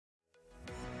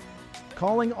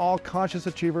Calling all conscious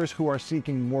achievers who are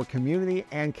seeking more community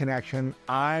and connection,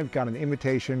 I've got an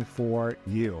invitation for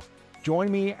you.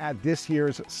 Join me at this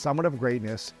year's Summit of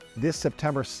Greatness this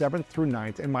September 7th through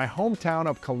 9th in my hometown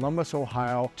of Columbus,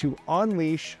 Ohio, to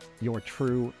unleash your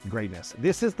true greatness.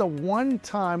 This is the one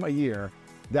time a year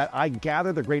that I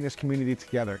gather the greatness community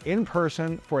together in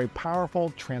person for a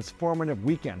powerful, transformative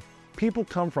weekend. People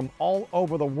come from all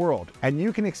over the world, and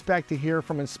you can expect to hear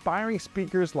from inspiring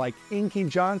speakers like Inky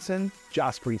Johnson,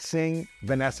 Jaspreet Singh,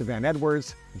 Vanessa Van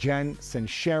Edwards, Jen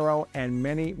Sincero, and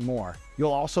many more.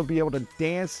 You'll also be able to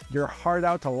dance your heart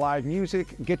out to live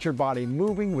music, get your body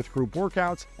moving with group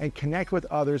workouts, and connect with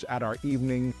others at our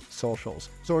evening socials.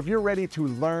 So if you're ready to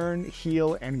learn,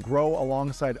 heal, and grow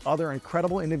alongside other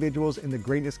incredible individuals in the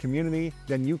greatness community,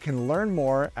 then you can learn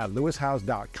more at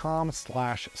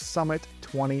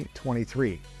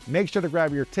lewishowes.com/summit2023. Make sure to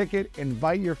grab your ticket,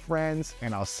 invite your friends,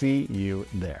 and I'll see you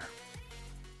there.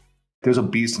 There's a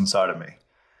beast inside of me,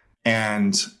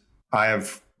 and I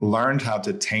have learned how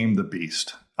to tame the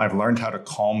beast. I've learned how to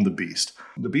calm the beast.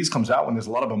 The beast comes out when there's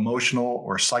a lot of emotional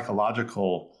or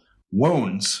psychological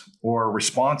wounds or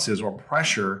responses or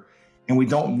pressure, and we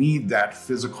don't need that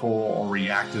physical or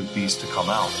reactive beast to come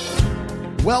out.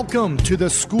 Welcome to the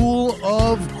School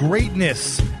of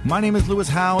Greatness. My name is Lewis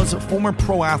Howes, former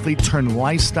pro athlete turned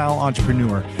lifestyle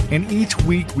entrepreneur, and each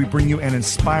week we bring you an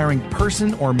inspiring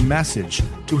person or message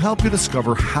to help you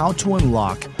discover how to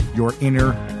unlock your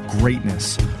inner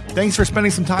greatness. Thanks for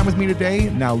spending some time with me today.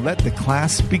 Now let the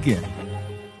class begin.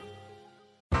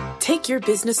 Take your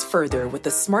business further with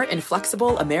the smart and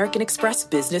flexible American Express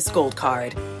Business Gold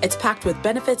Card. It's packed with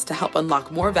benefits to help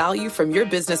unlock more value from your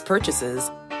business purchases.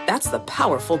 That's the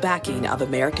powerful backing of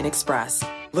American Express.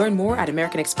 Learn more at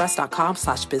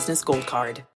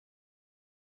americanexpress.com/businessgoldcard.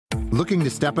 Looking to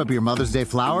step up your Mother's Day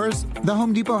flowers? The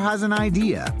Home Depot has an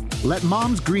idea. Let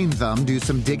Mom's Green Thumb do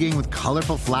some digging with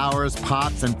colorful flowers,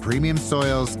 pots, and premium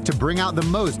soils to bring out the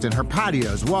most in her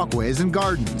patios, walkways, and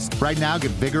gardens. Right now, get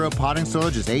Vigoro potting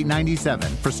soil just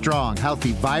 $8.97 for strong,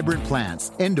 healthy, vibrant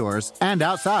plants, indoors and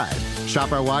outside.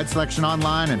 Shop our wide selection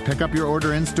online and pick up your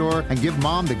order in-store and give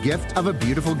Mom the gift of a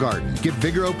beautiful garden. Get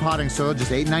Vigoro potting soil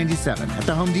just $8.97 at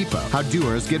the Home Depot. How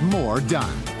doers get more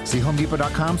done. See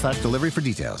homedepot.com/delivery for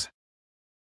details.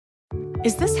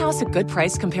 Is this house a good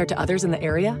price compared to others in the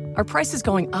area? Are prices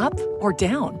going up or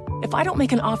down? If I don't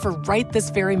make an offer right this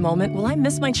very moment, will I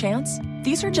miss my chance?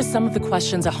 These are just some of the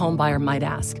questions a home buyer might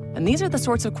ask. And these are the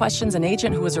sorts of questions an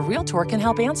agent who is a Realtor can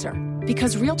help answer.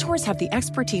 Because Realtors have the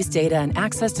expertise, data, and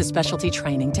access to specialty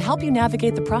training to help you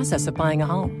navigate the process of buying a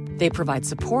home. They provide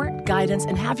support, guidance,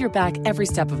 and have your back every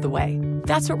step of the way.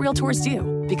 That's what Realtors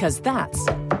do, because that's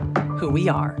who we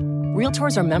are.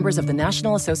 Realtors are members of the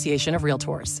National Association of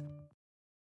Realtors.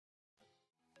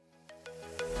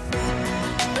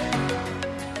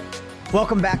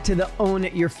 Welcome back to the Own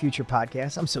Your Future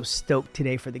podcast. I'm so stoked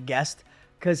today for the guest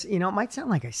because, it might sound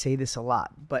like I say this a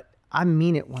lot, but I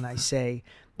mean it when I say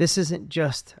this isn't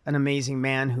just an amazing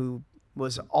man who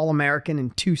was All-American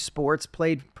in 2 sports,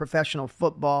 played professional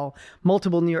football,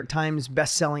 multiple New York Times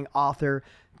best-selling author,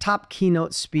 top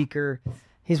keynote speaker.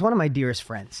 He's one of my dearest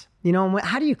friends.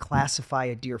 How do you classify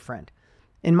a dear friend?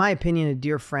 In my opinion, a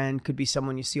dear friend could be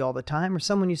someone you see all the time or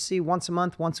someone you see once a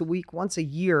month, once a week, once a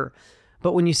year.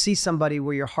 But when you see somebody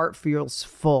where your heart feels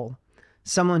full,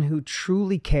 someone who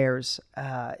truly cares,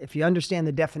 if you understand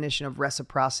the definition of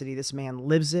reciprocity, this man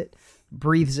lives it,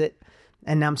 breathes it.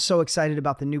 And I'm so excited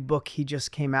about the new book he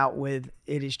just came out with.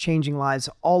 It is changing lives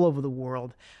all over the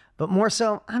world. But more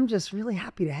so, I'm just really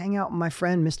happy to hang out with my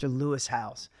friend, Mr. Lewis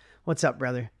Howes. What's up,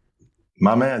 brother?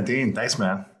 My man, Dean. Thanks,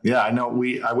 man. Yeah, I know.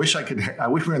 I wish we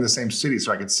were in the same city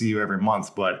so I could see you every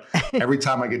month. But every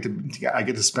time I get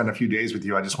to spend a few days with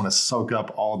you, I just want to soak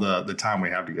up all the time we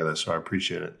have together. So I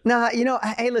appreciate it. Nah,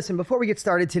 hey, listen, before we get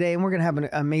started today, and we're going to have an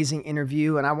amazing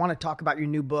interview, and I want to talk about your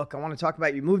new book. I want to talk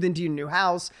about you moved into your new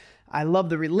house. I love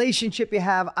the relationship you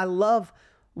have. I love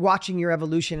watching your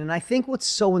evolution. And I think what's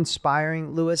so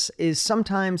inspiring, Lewis, is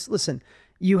sometimes, listen,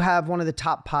 you have one of the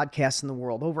top podcasts in the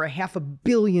world, over 500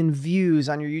 million views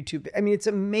on your YouTube. I mean, it's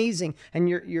amazing. And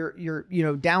your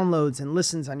downloads and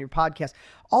listens on your podcast.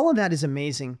 All of that is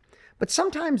amazing. But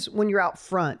sometimes when you're out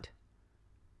front,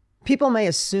 people may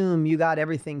assume you got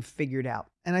everything figured out.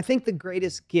 And I think the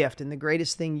greatest gift and the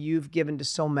greatest thing you've given to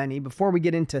so many, before we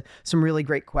get into some really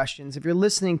great questions, if you're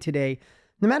listening today,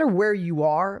 no matter where you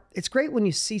are, it's great when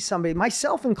you see somebody,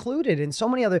 myself included, and so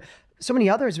many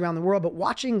others around the world, but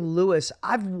watching Lewis,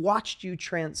 I've watched you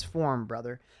transform,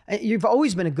 brother. You've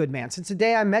always been a good man. Since the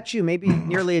day I met you, maybe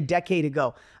nearly a decade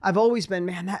ago, I've always been,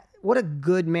 what a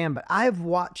good man. But I've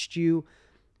watched you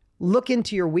look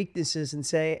into your weaknesses and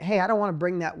say, hey, I don't want to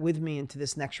bring that with me into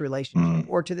this next relationship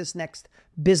or to this next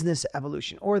business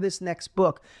evolution or this next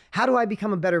book. How do I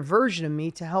become a better version of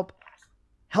me to help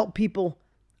people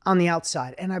on the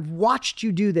outside? And I've watched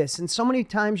you do this. And so many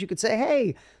times you could say,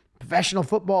 hey, professional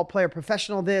football player,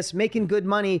 professional this, making good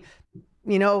money,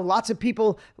 lots of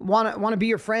people want to be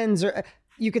your friends. Or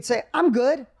you could say, I'm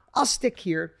good, I'll stick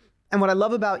here. And what I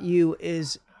love about you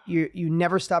is you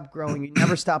never stop growing. You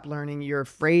never stop learning. You're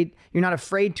not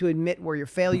afraid to admit where your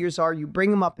failures are. You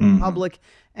bring them up in public.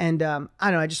 And I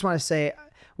don't know, I just want to say,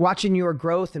 watching your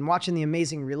growth and watching the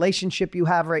amazing relationship you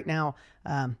have right now,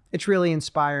 it's really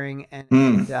inspiring.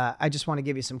 And I just want to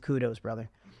give you some kudos, brother.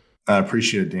 I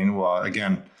appreciate it, Dean. Well,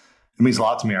 again, it means a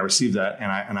lot to me. I received that.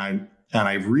 And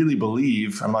I really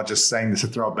believe, I'm not just saying this to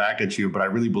throw it back at you, but I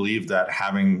really believe that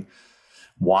having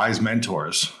wise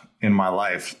mentors in my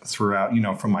life throughout,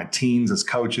 from my teens as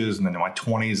coaches and then in my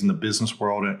 20s in the business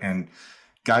world, and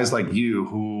guys like you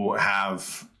who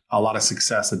have a lot of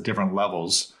success at different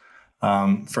levels.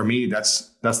 For me,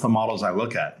 that's the models I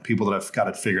look at. People that have got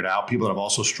it figured out, people that have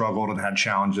also struggled and had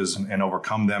challenges and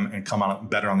overcome them and come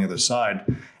out better on the other side.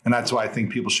 And that's why I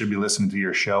think people should be listening to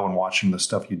your show and watching the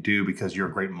stuff you do, because you're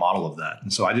a great model of that.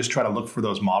 And so I just try to look for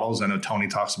those models. I know Tony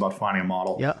talks about finding a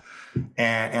model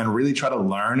and really try to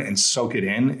learn and soak it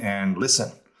in and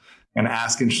listen and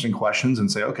ask interesting questions and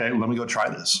say, okay, let me go try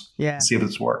this. Yeah. See if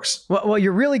this works. Well,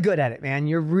 you're really good at it, man.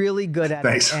 You're really good at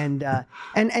Thanks. it. And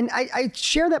I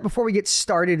share that before we get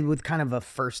started with kind of a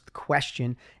first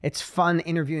question. It's fun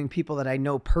interviewing people that I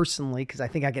know personally, because I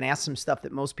think I can ask some stuff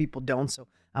that most people don't. So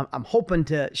I'm hoping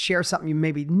to share something you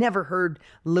maybe never heard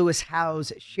Lewis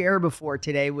Howes share before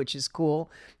today, which is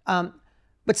cool.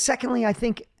 But secondly, I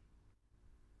think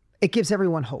it gives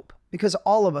everyone hope, because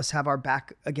all of us have our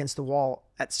back against the wall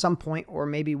at some point, or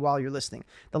maybe while you're listening.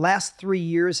 The last 3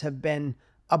 years have been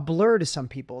a blur to some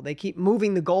people. They keep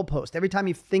moving the goalpost. Every time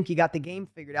you think you got the game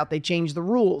figured out, they change the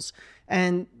rules.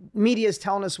 And media is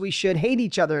telling us we should hate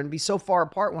each other and be so far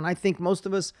apart, when I think most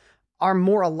of us are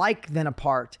more alike than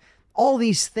apart. All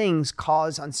these things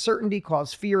cause uncertainty,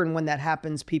 cause fear. And when that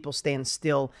happens, people stand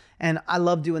still. And I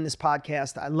love doing this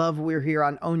podcast. I love we're here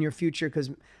on Own Your Future, because,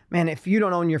 man, if you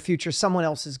don't own your future, someone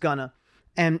else is gonna.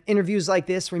 And interviews like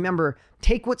this, remember,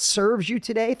 take what serves you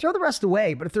today, throw the rest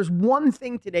away. But if there's one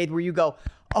thing today where you go,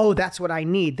 oh, that's what I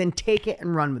need, then take it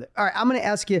and run with it. All right, I'm going to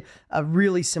ask you a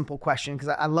really simple question, because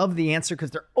I love the answer,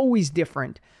 because they're always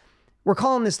different. We're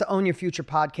calling this the Own Your Future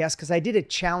podcast because I did a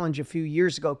challenge a few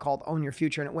years ago called Own Your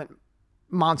Future, and it went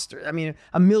monster. I mean,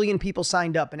 1 million people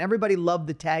signed up, and everybody loved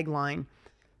the tagline,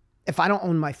 if I don't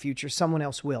own my future, someone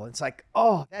else will. It's like,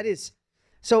 oh, that is...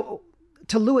 So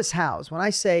to Lewis Howes, when I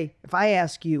say, if I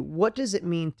ask you, what does it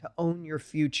mean to own your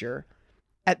future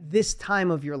at this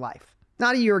time of your life?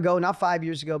 Not a year ago, not 5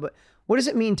 years ago, but what does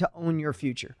it mean to own your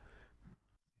future?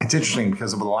 It's interesting,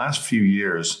 because over the last few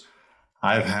years,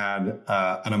 I've had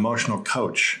an emotional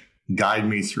coach guide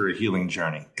me through a healing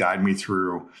journey, guide me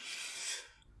through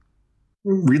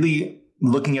really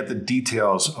looking at the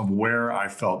details of where I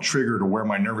felt triggered or where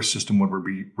my nervous system would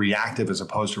be reactive as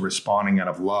opposed to responding out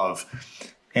of love.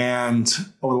 And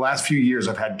over the last few years,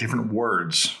 I've had different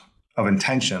words of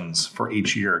intentions for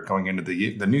each year going into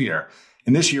the new year.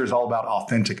 And this year is all about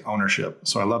authentic ownership.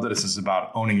 So I love that this is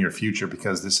about owning your future,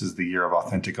 because this is the year of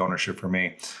authentic ownership for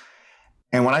me.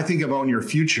 And when I think of own your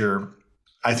future,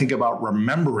 I think about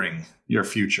remembering your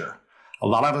future. A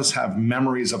lot of us have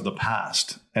memories of the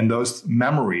past, and those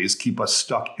memories keep us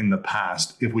stuck in the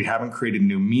past if we haven't created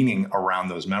new meaning around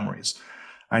those memories.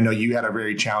 I know you had a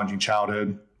very challenging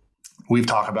childhood. We've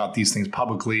talked about these things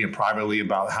publicly and privately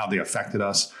about how they affected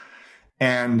us.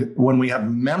 And when we have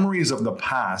memories of the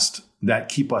past that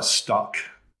keep us stuck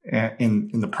in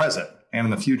the present and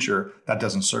in the future, that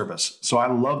doesn't serve us. So I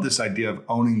love this idea of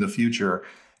owning the future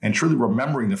and truly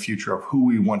remembering the future of who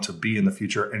we want to be in the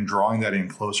future and drawing that in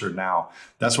closer now.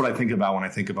 That's what I think about when I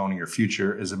think of owning your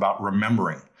future, is about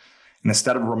remembering. And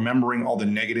instead of remembering all the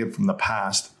negative from the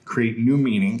past, create new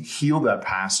meaning, heal that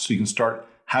past so you can start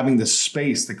having the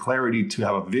space, the clarity to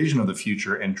have a vision of the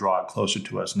future and draw it closer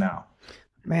to us now.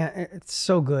 Man, it's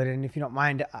so good. And if you don't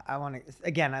mind, I want to,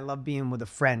 again, I love being with a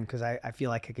friend, because I feel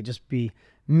like I could just be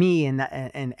me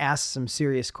and ask some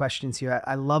serious questions here.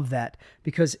 I love that,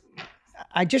 because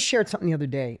I just shared something the other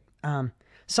day.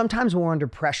 Sometimes when we're under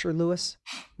pressure, Lewis,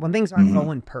 when things aren't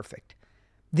going perfect,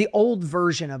 the old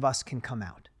version of us can come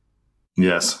out.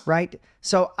 Yes. Right?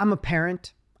 So I'm a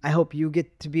parent. I hope you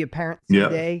get to be a parent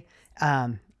someday.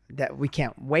 That we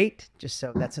can't wait. Just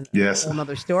so that's a whole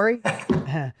nother story.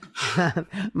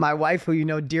 My wife, who you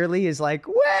know dearly, is like,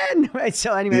 when? Right.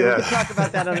 So anyway, we can talk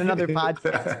about that on another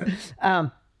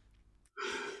podcast.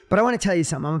 But I want to tell you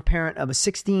something. I'm a parent of a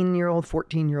 16-year-old,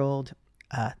 14-year-old,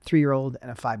 3-year-old, and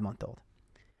a 5-month-old.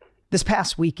 This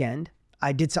past weekend,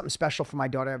 I did something special for my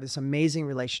daughter. I have this amazing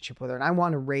relationship with her, and I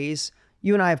want to raise,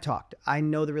 you and I have talked. I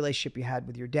know the relationship you had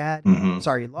with your dad.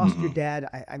 Sorry, you lost your dad.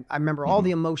 I remember all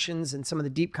the emotions and some of the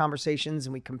deep conversations,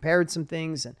 and we compared some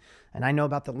things, and I know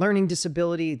about the learning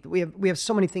disability. We have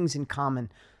so many things in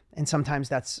common, and sometimes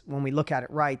that's when we look at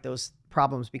it right, those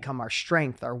problems become our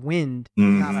strength, our wind,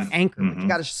 not our anchor. But you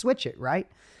got to switch it, right?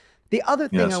 The other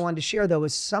thing I wanted to share, though,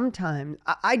 is sometimes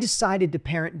I decided to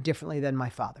parent differently than my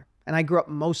father. And I grew up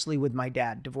mostly with my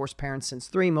dad, divorced parents since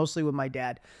 3, mostly with my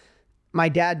dad. My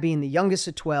dad being the youngest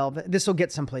of 12. This will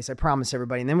get someplace, I promise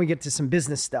everybody. And then we get to some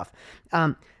business stuff.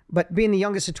 But being the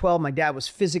youngest of 12, my dad was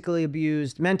physically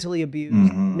abused, mentally abused,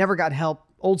 never got help,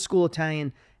 old school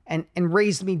Italian, and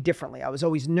raised me differently. I was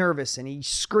always nervous, and he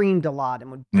screamed a lot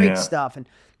and would break stuff, and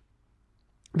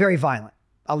very violent.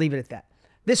 I'll leave it at that.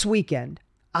 This weekend,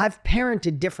 I've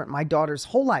parented different my daughter's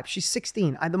whole life. She's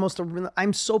 16.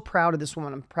 I'm so proud of this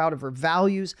woman. I'm proud of her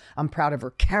values. I'm proud of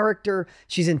her character.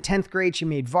 She's in 10th grade. She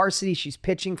made varsity. She's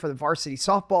pitching for the varsity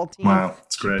softball team. Wow,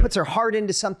 that's great. She puts her heart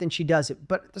into something. She does it.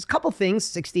 But there's a couple things,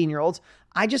 16-year-olds.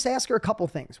 I just ask her a couple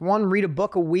things. One, read a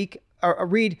book a week, or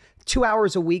read 2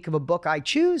 hours a week of a book I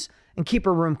choose, and keep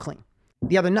her room clean.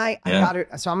 The other night, I got her.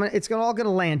 So it's all going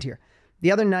to land here.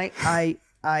 The other night,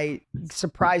 I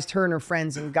surprised her and her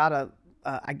friends and got a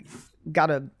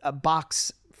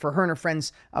box for her and her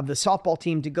friends of the softball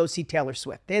team to go see Taylor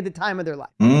Swift. They had the time of their life.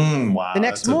 Wow. The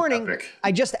next morning,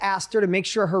 I just asked her to make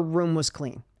sure her room was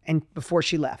clean. And before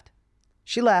she left,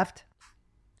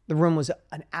 the room was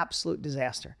an absolute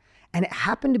disaster. And it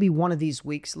happened to be one of these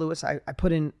weeks, Lewis, I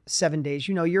put in 7 days.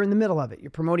 You know, you're in the middle of it.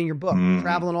 You're promoting your book, you're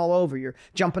traveling all over, you're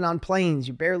jumping on planes,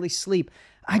 you barely sleep.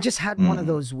 I just had one of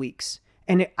those weeks.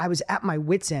 And I was at my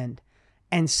wit's end,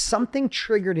 and something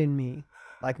triggered in me,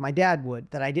 like my dad would,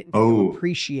 that I didn't feel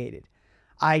appreciated.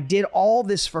 I did all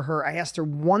this for her. I asked her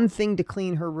one thing to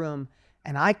clean her room,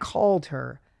 and I called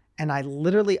her, and I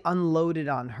literally unloaded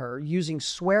on her using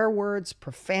swear words,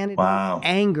 profanity,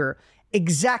 anger,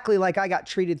 exactly like I got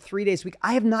treated 3 days a week.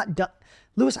 I have not done,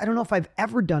 Lewis, I don't know if I've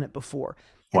ever done it before.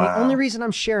 And the only reason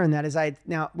I'm sharing that is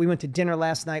we went to dinner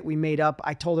last night. We made up.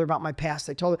 I told her about my past.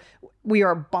 I told her we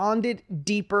are bonded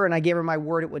deeper, and I gave her my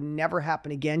word it would never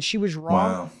happen again. She was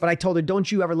wrong, but I told her,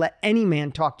 don't you ever let any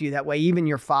man talk to you that way, even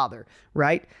your father,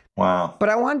 right? Wow. But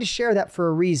I wanted to share that for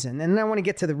a reason. And then I want to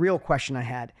get to the real question I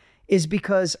had, is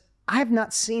because I have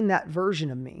not seen that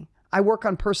version of me. I work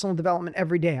on personal development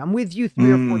every day. I'm with you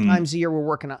 3 or 4 times a year we're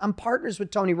working on. I'm partners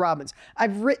with Tony Robbins.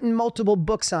 I've written multiple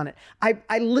books on it.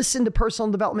 I listen to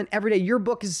personal development every day. Your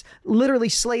book is literally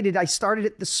slated. I started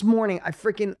it this morning. I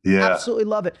freaking absolutely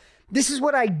love it. This is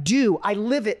what I do. I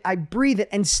live it. I breathe it.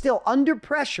 And still under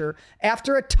pressure,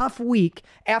 after a tough week,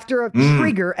 after a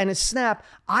trigger and a snap,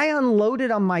 I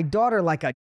unloaded on my daughter like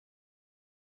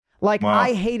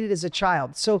I hated as a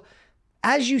child. So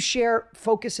as you share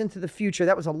focus into the future,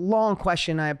 that was a long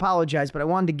question. I apologize, but I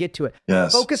wanted to get to it.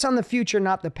 Yes. Focus on the future,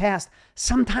 not the past.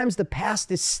 Sometimes the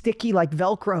past is sticky like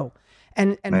Velcro,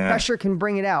 and pressure can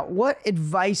bring it out. What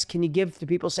advice can you give to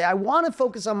people? Say, I want to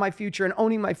focus on my future and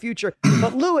owning my future,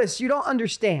 but Lewis, you don't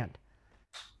understand.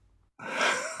 Well,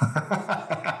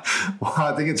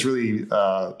 I think it's really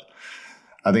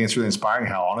inspiring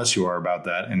how honest you are about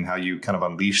that, and how you kind of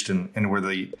unleashed and were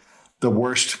the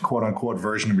worst quote unquote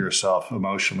version of yourself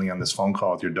emotionally on this phone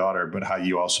call with your daughter, but how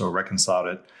you also reconciled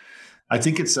it. I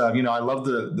think it's, I love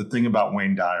the thing about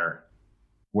Wayne Dyer,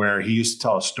 where he used to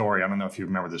tell a story. I don't know if you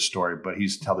remember this story, but he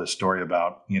used to tell this story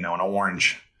about, an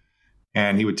orange,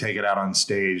 and he would take it out on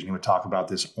stage and he would talk about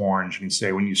this orange. And he'd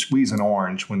say, when you squeeze an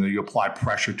orange, when you apply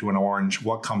pressure to an orange,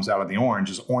 what comes out of the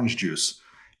orange is orange juice.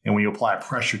 And when you apply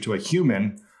pressure to a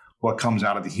human, what comes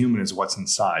out of the human is what's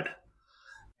inside.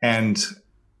 And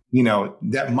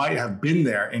that might have been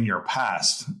there in your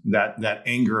past, that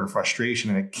anger and frustration.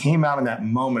 And it came out in that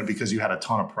moment because you had a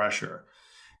ton of pressure.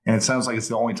 And it sounds like it's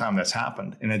the only time that's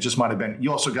happened. And it just might have been, you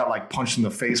also got punched in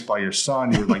the face by your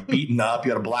son. You were beaten up.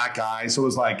 You had a black eye. So it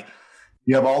was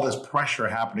you have all this pressure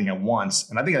happening at once.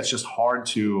 And I think that's just hard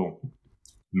to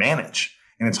manage.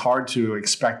 And it's hard to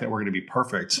expect that we're going to be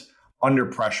perfect under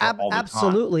pressure all the time.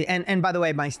 Absolutely. And by the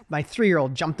way, my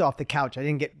 3-year-old jumped off the couch. I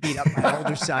didn't get beat up by my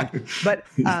older son. But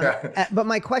but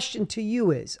my question to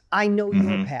you is, I know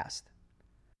your past.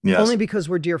 Yes. Only because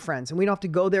we're dear friends. And we don't have to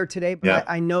go there today, but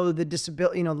I know the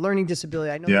disability, learning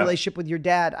disability. I know the relationship with your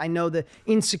dad. I know the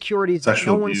insecurities that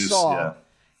no one saw. Yeah.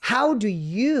 How do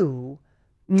you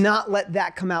not let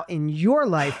that come out in your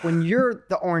life when you're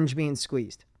the orange being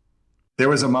squeezed? There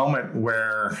was a moment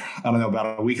where, I don't know,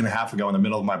 about a week and a half ago in the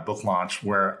middle of my book launch,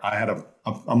 where I had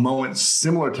a moment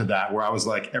similar to that, where I was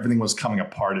like, everything was coming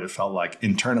apart. It felt like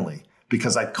internally,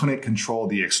 because I couldn't control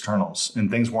the externals and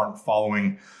things weren't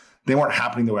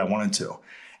happening the way I wanted to.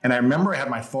 And I remember I had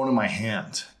my phone in my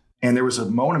hand, and there was a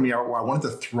moment in me where I wanted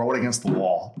to throw it against the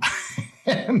wall.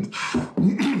 And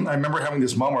I remember having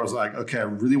this moment where I was like, okay, I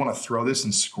really want to throw this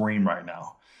and scream right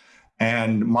now.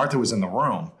 And Martha was in the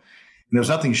room. And there was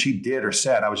nothing she did or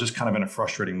said. I was just kind of in a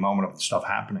frustrating moment of stuff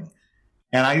happening.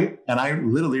 And I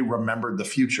literally remembered the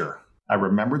future. I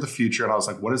remembered the future, and I was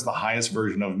like, what is the highest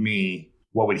version of me?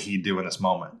 What would he do in this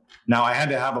moment? Now, I had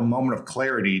to have a moment of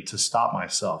clarity to stop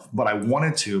myself, but I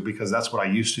wanted to, because that's what I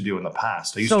used to do in the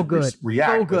past. I used to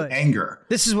react with anger.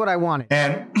 This is what I wanted.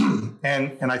 And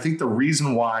I think the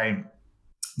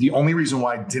only reason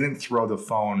why I didn't throw the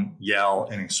phone, yell,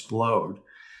 and explode,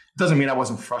 doesn't mean I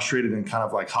wasn't frustrated and kind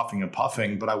of like huffing and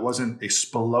puffing, but I wasn't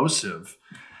explosive,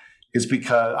 is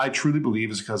because I truly believe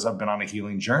it's because I've been on a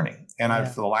healing journey. And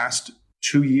I've, for the last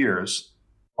 2 years,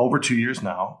 over 2 years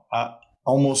now,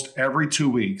 almost every 2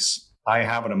 weeks, I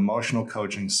have an emotional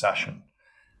coaching session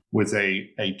with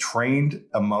a trained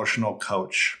emotional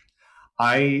coach.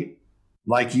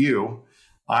 Like you,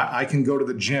 I can go to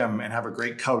the gym and have a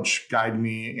great coach guide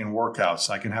me in workouts.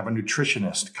 I can have a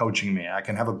nutritionist coaching me. I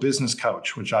can have a business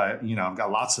coach, which I've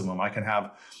got lots of them. I can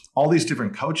have all these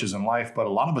different coaches in life, but a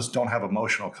lot of us don't have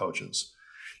emotional coaches.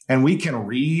 And we can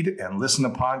read and listen to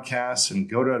podcasts and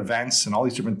go to events and all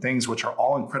these different things, which are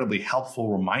all incredibly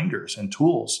helpful reminders and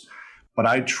tools. But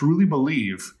I truly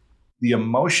believe the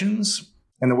emotions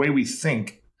and the way we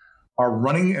think are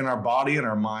running in our body and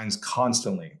our minds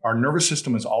constantly. Our nervous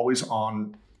system is always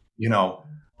on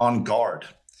guard.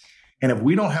 And if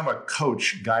we don't have a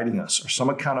coach guiding us, or some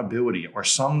accountability, or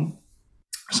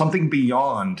something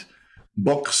beyond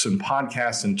books and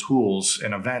podcasts and tools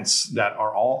and events that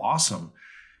are all awesome,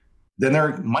 then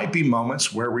there might be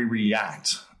moments where we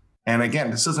react. And again,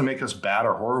 this doesn't make us bad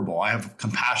or horrible. I have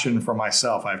compassion for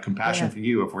myself. I have compassion for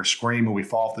you. If we're screaming, we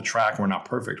fall off the track, we're not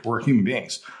perfect. We're human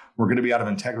beings. We're going to be out of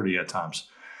integrity at times.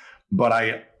 But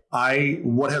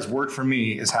what has worked for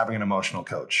me is having an emotional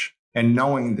coach, and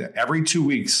knowing that every 2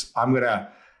 weeks, I'm going to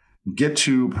get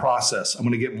to process. I'm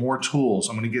going to get more tools.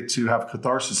 I'm going to get to have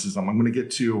catharsis. I'm going to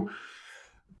get to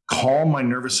calm my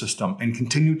nervous system and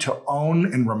continue to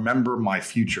own and remember my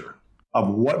future of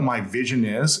what my vision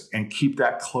is, and keep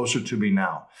that closer to me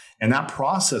now. And that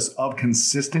process of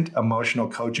consistent emotional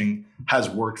coaching has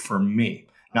worked for me.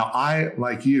 Now, I,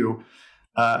 like you,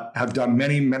 have done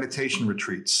many meditation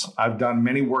retreats. I've done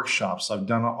many workshops. I've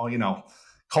done,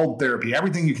 cold therapy,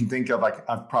 everything you can think of.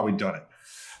 I've probably done it.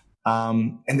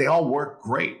 And they all work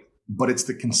great, but it's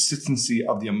the consistency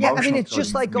of the emotional. Yeah, I mean, it's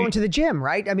just like going to the gym,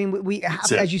 right? I mean, we have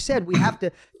to, as you said, we have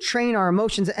to train our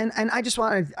emotions. And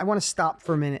I want to stop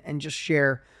for a minute and just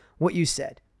share what you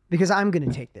said, because I'm going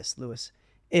to take this, Lewis,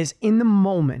 is in the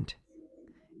moment,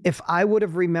 if I would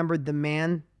have remembered the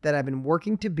man that I've been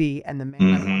working to be, and the man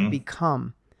I want to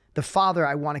become, the father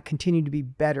I want to continue to be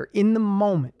better, in the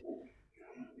moment,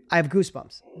 I have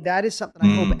goosebumps. That is something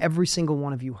I hope every single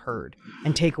one of you heard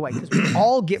and take away, because we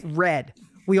all get red.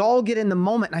 We all get in the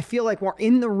moment. And I feel like we're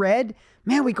in the red,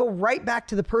 man, we go right back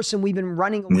to the person we've been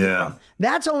running away from.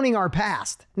 That's owning our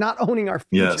past, not owning our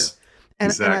future. Yes,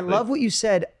 and I love what you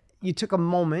said. You took a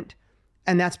moment,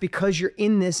 and that's because you're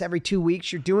in this every 2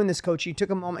 weeks. You're doing this coaching. You took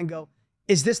a moment and go,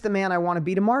 is this the man I want to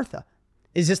be to Martha?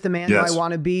 Is this the man who I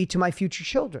want to be to my future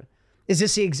children? Is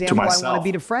this the example I want to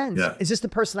be to friends? Yeah. Is this the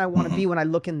person I want to be when I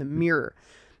look in the mirror?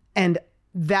 And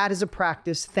that is a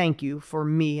practice. Thank you for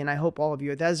me. And I hope all of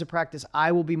you, that is a practice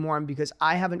I will be more on, because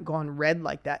I haven't gone red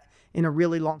like that in a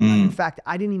really long time. In fact,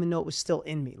 I didn't even know it was still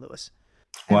in me, Lewis.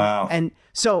 Wow. And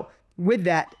so with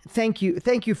that, thank you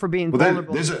for being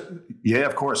vulnerable. Yeah,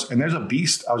 of course. And there's a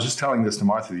beast. I was just telling this to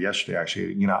Martha yesterday,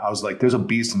 actually. I was like, there's a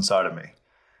beast inside of me.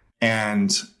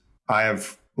 And I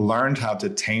have learned how to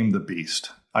tame the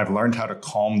beast. I've learned how to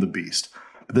calm the beast.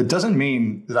 But that doesn't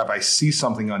mean that if I see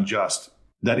something unjust,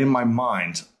 that in my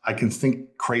mind, I can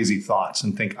think crazy thoughts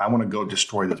and think, I want to go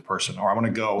destroy this person, or I want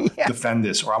to go defend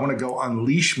this, or I want to go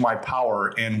unleash my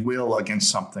power and will against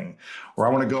something, or I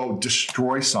want to go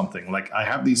destroy something. Like, I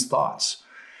have these thoughts.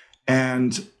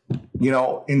 And,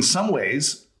 in some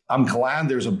ways, I'm glad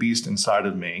there's a beast inside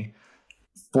of me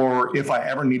for if I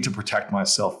ever need to protect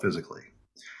myself physically.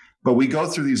 But we go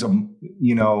through these,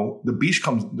 the beast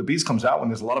comes out when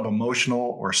there's a lot of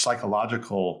emotional or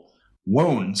psychological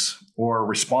wounds or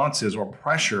responses or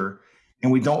pressure,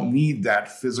 and we don't need that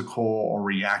physical or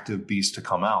reactive beast to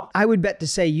come out. I would bet to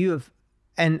say you have,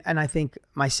 and I think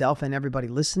myself and everybody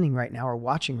listening right now or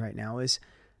watching right now, is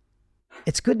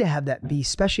it's good to have that beast,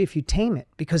 especially if you tame it,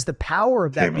 because the power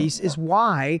of that beast is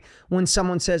why when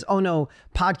someone says, oh no,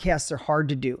 podcasts are hard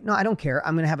to do. No, I don't care.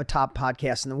 I'm going to have a top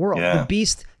podcast in the world. The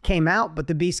beast came out, but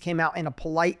the beast came out in a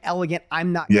polite, elegant,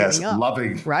 I'm not giving up.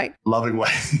 Loving, right? Loving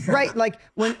way. Right. Like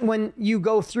when you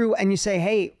go through and you say,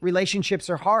 hey, relationships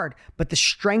are hard, but the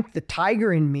strength, the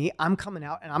tiger in me, I'm coming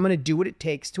out and I'm going to do what it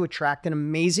takes to attract an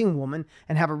amazing woman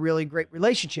and have a really great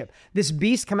relationship. This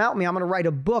beast come out in me. I'm going to write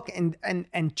a book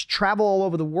and travel all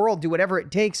over the world, do whatever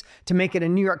it takes to make it a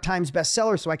New York Times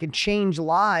bestseller so I can change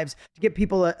lives, to get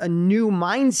people a new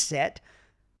mindset.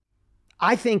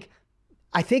 I think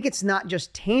it's not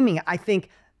just taming it. I think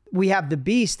we have the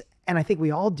beast, and I think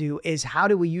we all do, is how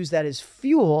do we use that as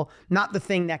fuel, not the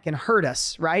thing that can hurt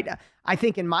us, right? I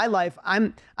think in my life,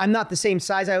 I'm not the same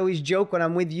size. I always joke when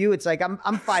I'm with you. It's like I'm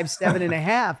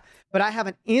 5'7.5", but I have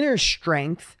an inner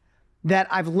strength that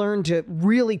I've learned to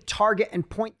really target and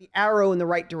point the arrow in the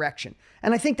right direction.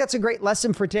 And I think that's a great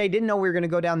lesson for today. Didn't know we were going to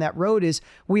go down that road. Is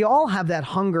we all have that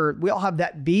hunger. We all have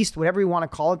that beast, whatever you want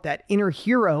to call it, that inner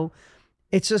hero.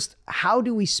 It's just, how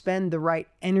do we spend the right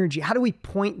energy? How do we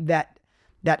point that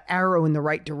arrow in the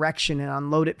right direction and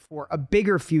unload it for a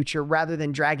bigger future rather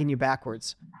than dragging you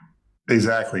backwards?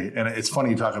 Exactly. And it's funny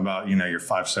you talk about, you're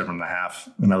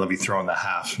 5'7.5", and I love you throwing the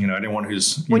half. Anyone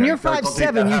who's... When you're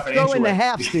 5'7", you throw in the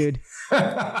halves, dude.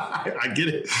 I get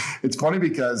it. It's funny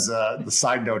because the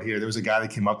side note here, there was a guy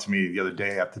that came up to me the other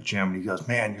day at the gym, and he goes,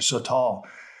 man, you're so tall.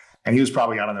 And he was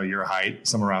probably, I don't know, your height,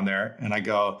 somewhere around there. And I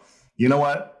go, you know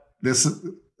what? This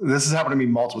has happened to me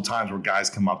multiple times where guys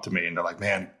come up to me and they're like,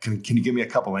 man, can you give me a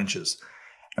couple inches?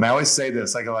 And I always say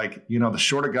this, I go like, the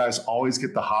shorter guys always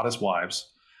get the hottest wives.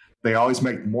 They always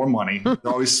make more money. They're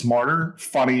always smarter,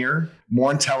 funnier,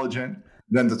 more intelligent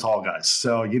than the tall guys.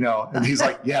 So, and he's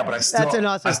like, yeah, but I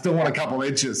still want a couple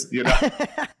inches,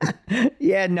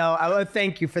 Yeah, no,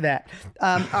 thank you for that.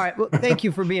 All right. Well, thank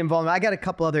you for being vulnerable. I got a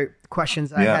couple other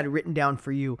questions I had written down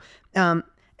for you. In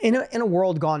a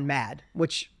world gone mad,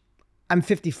 which I'm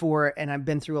 54 and I've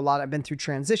been through a lot. I've been through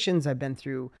transitions. I've been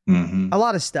through a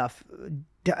lot of stuff,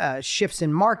 shifts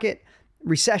in market,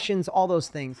 recessions, all those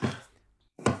things.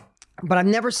 But I've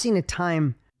never seen a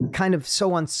time kind of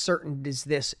so uncertain as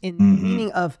this, in the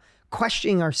meaning of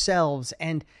questioning ourselves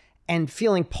and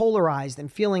feeling polarized and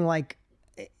feeling like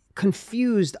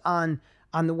confused on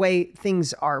the way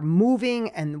things are moving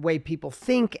and the way people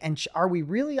think, and are we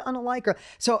really unalike?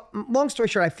 So long story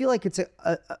short, I feel like it's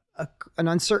an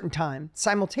uncertain time.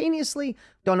 Simultaneously,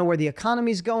 don't know where the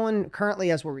economy's going. Currently,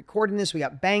 as we're recording this, we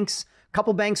got banks. A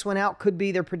couple banks went out. Could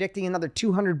be they're predicting another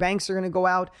 200 banks are going to go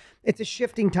out. It's a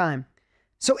shifting time.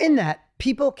 So in that,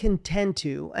 people can tend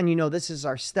to, and this is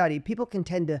our study, people can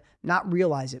tend to not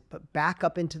realize it, but back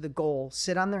up into the goal,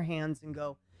 sit on their hands and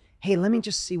go, hey, let me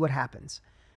just see what happens.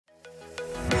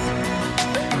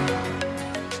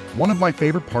 One of my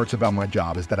favorite parts about my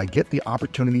job is that I get the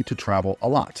opportunity to travel a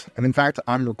lot. And in fact,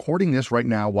 I'm recording this right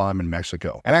now while I'm in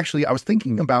Mexico. And actually, I was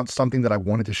thinking about something that I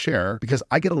wanted to share because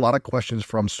I get a lot of questions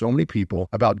from so many people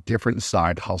about different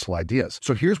side hustle ideas.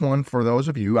 So here's one for those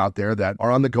of you out there that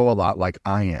are on the go a lot like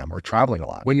I am, or traveling a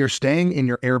lot. When you're staying in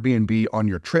your Airbnb on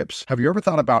your trips, have you ever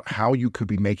thought about how you could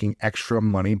be making extra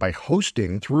money by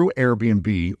hosting through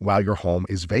Airbnb while your home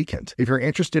is vacant? If you're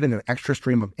interested in an extra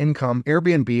stream of income,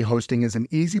 Airbnb hosting is an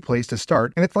easy place to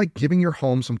start, and it's like giving your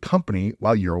home some company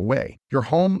while you're away. Your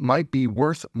home might be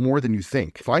worth more than you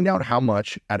think. Find out how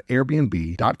much at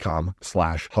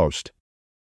airbnb.com/host.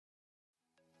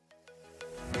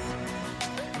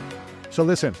 So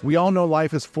listen, we all know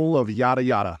life is full of yada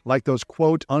yada, like those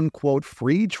quote unquote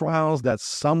free trials that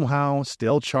somehow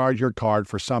still charge your card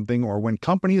for something, or when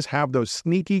companies have those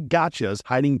sneaky gotchas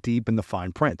hiding deep in the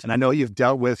fine print. And I know you've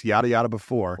dealt with yada yada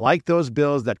before, like those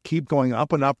bills that keep going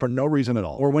up and up for no reason at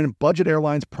all, or when budget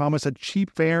airlines promise a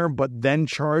cheap fare but then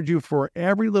charge you for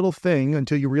every little thing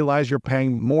until you realize you're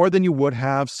paying more than you would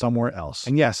have somewhere else.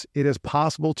 And yes, it is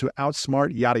possible to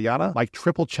outsmart yada yada, like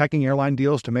triple checking airline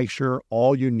deals to make sure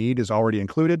all you need is already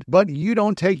included, but you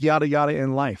don't take yada yada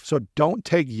in life. So don't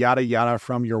take yada yada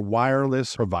from your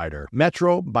wireless provider.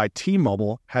 Metro by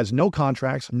T-Mobile has no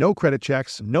contracts, no credit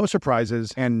checks, no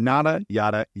surprises, and nada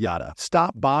yada yada.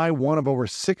 Stop by one of over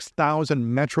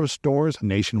 6,000 Metro stores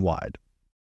nationwide.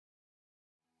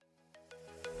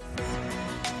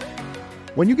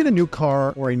 When you get a new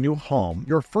car or a new home,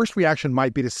 your first reaction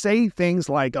might be to say things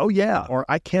like, oh yeah, or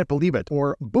I can't believe it,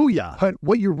 or booyah. But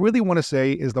what you really want to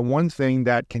say is the one thing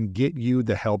that can get you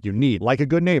the help you need. Like a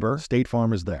good neighbor, State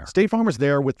Farm is there. State Farm is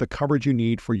there with the coverage you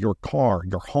need for your car,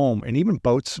 your home, and even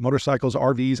boats, motorcycles,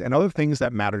 RVs, and other things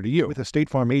that matter to you. With a State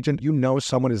Farm agent, you know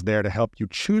someone is there to help you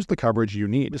choose the coverage you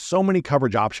need. With so many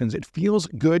coverage options, it feels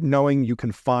good knowing you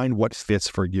can find what fits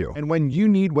for you. And when you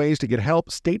need ways to get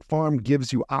help, State Farm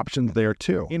gives you options there too.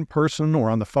 In person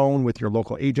or on the phone with your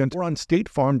local agent or on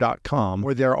statefarm.com,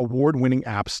 where their award-winning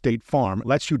app State Farm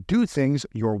lets you do things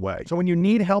your way. So when you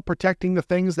need help protecting the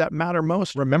things that matter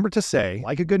most, remember to say,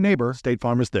 like a good neighbor, State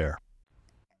Farm is there.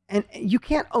 And you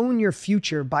can't own your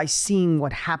future by seeing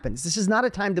what happens. This is not a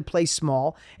time to play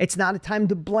small. It's not a time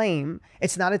to blame.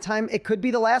 It's not a time, it could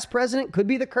be the last president, could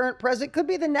be the current president, could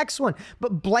be the next one.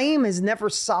 But blame has never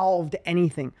solved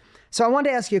anything. So I wanted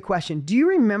to ask you a question. Do you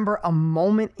remember a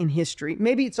moment in history,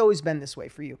 maybe it's always been this way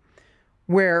for you,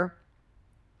 where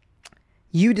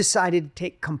you decided to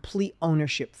take complete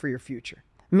ownership for your future?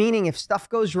 Meaning if stuff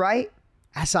goes right,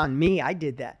 that's on me, I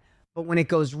did that. But when it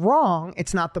goes wrong,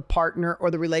 it's not the partner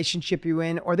or the relationship you're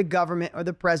in or the government or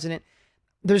the president.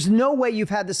 There's no way you've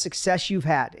had the success you've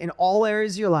had in all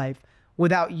areas of your life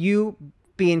without you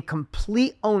being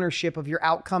complete ownership of your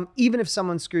outcome, even if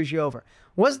someone screws you over.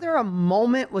 Was there a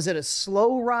moment? Was it a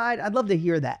slow ride? I'd love to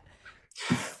hear that.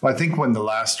 Well, I think when the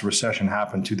last recession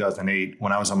happened, 2008,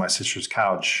 when I was on my sister's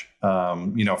couch,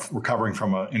 recovering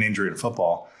from an injury in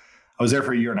football, I was there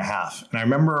for a year and a half. And I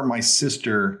remember my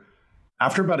sister,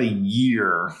 after about a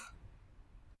year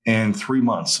and 3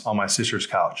 months on my sister's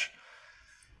couch,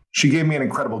 she gave me an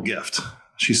incredible gift.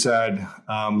 She said,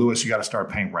 Louis, you got to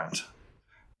start paying rent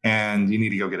and you need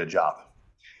to go get a job.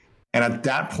 And at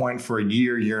that point, for a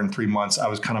year and 3 months, I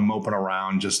was kind of moping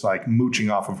around, just like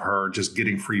mooching off of her, just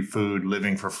getting free food,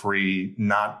 living for free,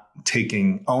 not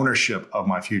taking ownership of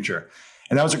my future.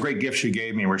 And that was a great gift she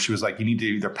gave me, where she was like, you need to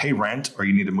either pay rent or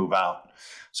you need to move out.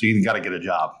 So you got to get a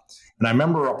job. And I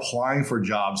remember applying for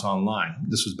jobs online.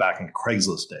 This was back in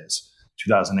Craigslist days,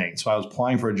 2008. So I was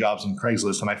applying for jobs on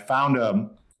Craigslist, and I found a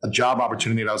job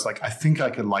opportunity that I was like, I think I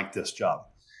could like this job.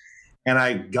 And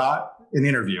I got an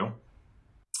interview.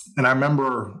 And I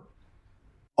remember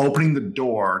opening the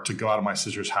door to go out of my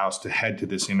sister's house to head to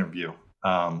this interview,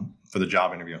 for the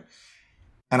job interview.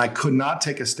 And I could not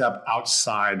take a step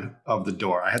outside of the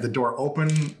door. I had the door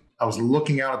open. I was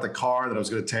looking out at the car that I was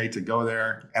going to take to go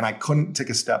there. And I couldn't take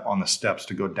a step on the steps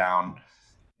to go down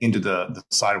into the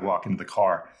sidewalk, into the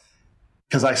car.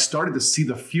 Because I started to see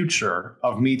the future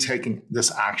of me taking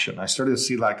this action. I started to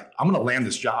see, like, I'm going to land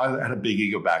this job. I had a big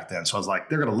ego back then. So I was like,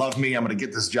 they're going to love me. I'm going to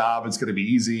get this job. It's going to be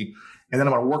easy. And then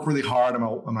I'm going to work really hard. I'm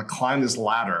going to climb this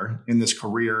ladder in this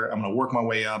career. I'm going to work my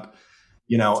way up.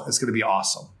 It's going to be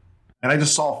awesome. And I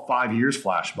just saw 5 years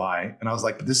flash by. And I was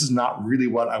like, but this is not really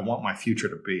what I want my future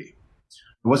to be.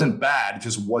 It wasn't bad. It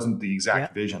just wasn't the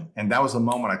exact vision. And that was the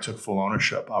moment I took full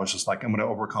ownership. I was just like, I'm going to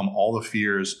overcome all the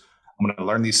fears. I'm going to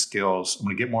learn these skills. I'm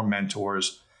going to get more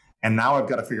mentors. And now I've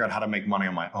got to figure out how to make money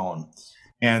on my own.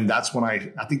 And that's when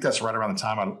I think that's right around the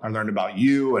time I learned about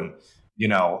you. And,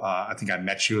 I think I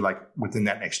met you like within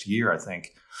that next year, I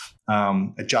think,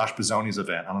 at Josh Bizzoni's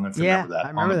event. I don't know if you remember that. I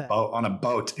remember that. On a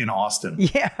boat in Austin.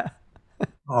 Yeah.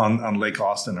 on Lake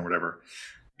Austin or whatever.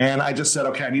 And I just said,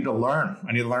 okay, I need to learn.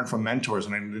 I need to learn from mentors,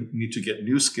 and I need to get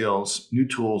new skills, new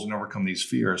tools, and overcome these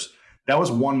fears. That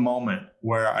was one moment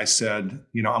where I said,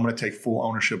 I'm going to take full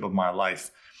ownership of my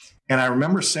life. And I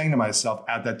remember saying to myself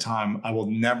at that time, I will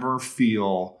never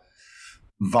feel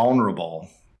vulnerable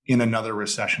in another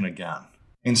recession again.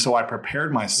 And so I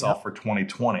prepared myself for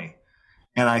 2020.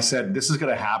 And I said, this is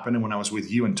going to happen. And when I was with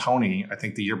you and Tony, I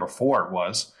think the year before it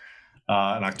was, in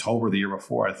October the year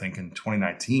before, I think in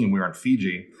 2019, we were in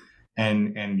Fiji.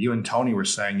 And you and Tony were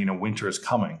saying, winter is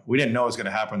coming. We didn't know it was going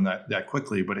to happen that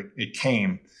quickly, but it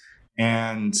came.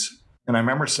 And I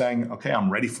remember saying, okay,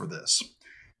 I'm ready for this.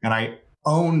 And I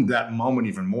owned that moment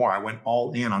even more. I went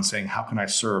all in on saying, how can I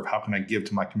serve? How can I give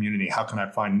to my community? How can I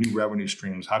find new revenue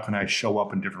streams? How can I show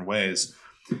up in different ways?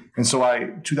 And so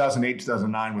 2008,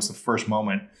 2009 was the first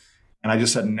moment. And I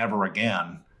just said, never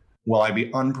again will I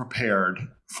be unprepared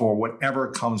for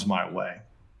whatever comes my way.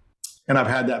 And I've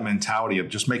had that mentality of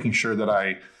just making sure that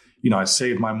I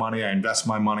save my money, I invest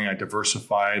my money, I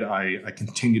diversified, I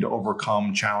continue to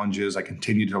overcome challenges, I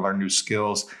continue to learn new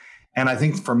skills. And I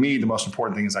think for me, the most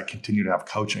important thing is I continue to have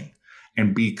coaching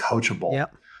and be coachable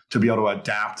to be able to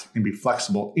adapt and be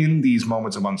flexible in these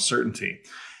moments of uncertainty.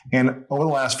 And over the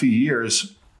last few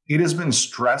years, it has been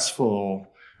stressful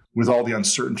with all the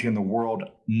uncertainty in the world,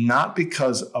 not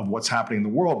because of what's happening in the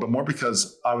world, but more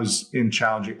because I was in a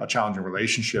challenging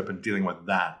relationship and dealing with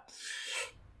that.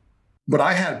 But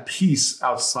I had peace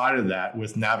outside of that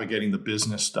with navigating the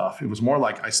business stuff. It was more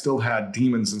like I still had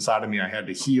demons inside of me I had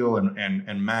to heal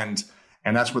and mend.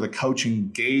 And that's where the coaching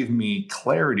gave me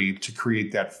clarity to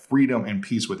create that freedom and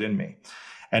peace within me.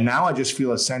 And now I just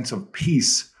feel a sense of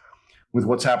peace with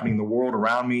what's happening in the world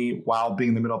around me while being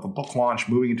in the middle of a book launch,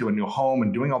 moving into a new home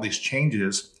and doing all these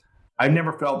changes. I've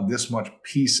never felt this much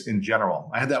peace in general.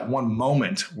 I had that one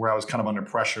moment where I was kind of under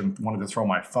pressure and wanted to throw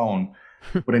my phone.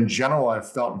 But in general,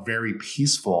 I've felt very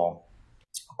peaceful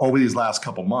over these last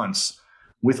couple months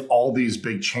with all these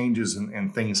big changes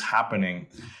and things happening.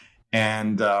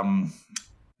 And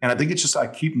I think it's just, I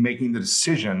keep making the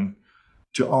decision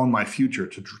to own my future,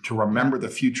 to remember the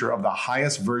future of the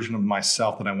highest version of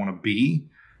myself that I want to be,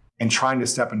 and trying to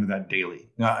step into that daily.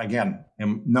 Now, again,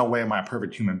 in no way am I a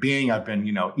perfect human being. I've been,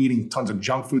 eating tons of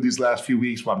junk food these last few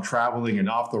weeks while I'm traveling and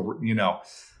not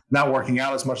working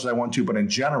out as much as I want to. But in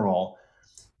general,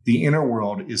 the inner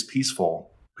world is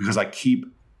peaceful because I keep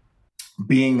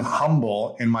being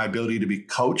humble in my ability to be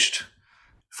coached,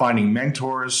 finding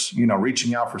mentors,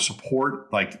 reaching out for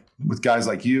support, like with guys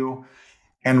like you,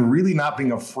 and really not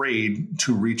being afraid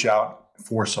to reach out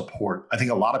for support. I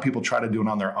think a lot of people try to do it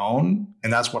on their own,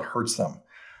 and that's what hurts them.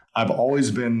 I've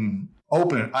always been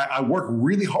open. I work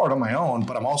really hard on my own,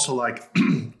 but I'm also like,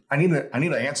 I need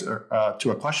an answer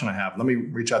to a question I have. Let me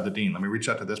reach out to Dean. Let me reach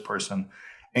out to this person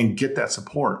and get that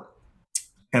support.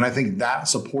 And I think that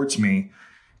supports me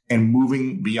in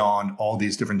moving beyond all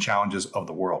these different challenges of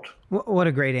the world. What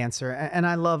a great answer. And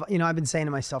I love, I've been saying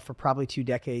to myself for probably 2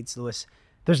 decades, Louis,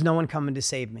 there's no one coming to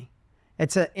save me.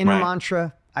 It's an inner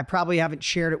mantra. I probably haven't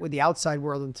shared it with the outside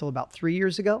world until about 3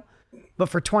 years ago. But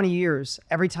for 20 years,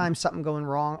 every time something going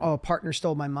wrong, a partner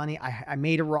stole my money, I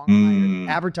made a wrong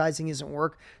hire, advertising isn't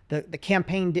work, the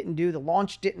campaign didn't do, the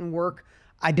launch didn't work.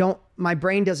 My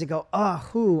brain doesn't go,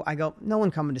 I go, no one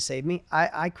coming to save me.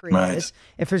 I created this.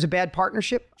 If there's a bad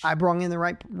partnership, I brought in the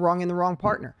wrong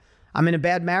partner. I'm in a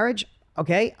bad marriage.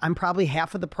 Okay. I'm probably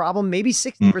half of the problem, maybe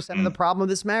 60% of the problem of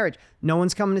this marriage. No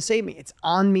one's coming to save me. It's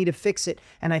on me to fix it.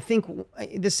 And I think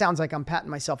this sounds like I'm patting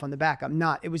myself on the back. I'm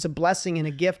not. It was a blessing and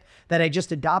a gift that I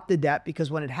just adopted that, because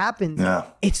when it happens,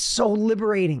 it's so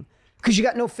liberating because you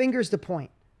got no fingers to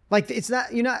point. Like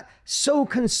you're not so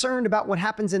concerned about what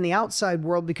happens in the outside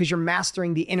world because you're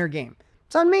mastering the inner game.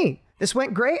 It's on me. This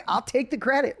went great. I'll take the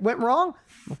credit. Went wrong.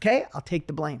 Okay. I'll take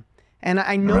the blame. And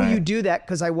I know you do that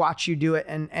because I watch you do it,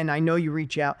 and I know you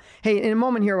reach out. Hey, in a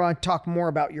moment here, I want to talk more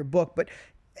about your book, but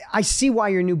I see why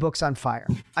your new book's on fire.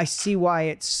 I see why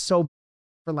it's so,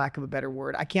 for lack of a better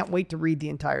word. I can't wait to read the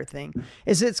entire thing.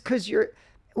 It's because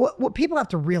what people have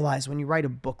to realize when you write a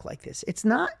book like this, it's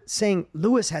not saying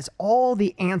Louis has all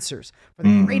the answers for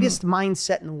the greatest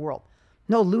mindset in the world.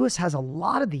 No, Louis has a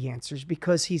lot of the answers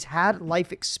because he's had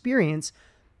life experience,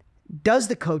 does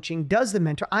the coaching, does the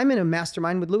mentor. I'm in a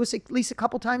mastermind with Louis at least a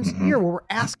couple times a year where we're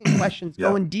asking questions,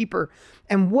 going deeper.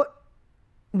 And what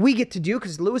we get to do,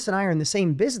 because Louis and I are in the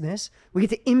same business, we get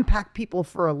to impact people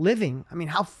for a living. I mean,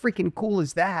 how freaking cool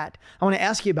is that? I want to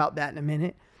ask you about that in a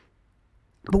minute.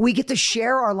 But we get to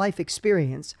share our life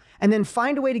experience and then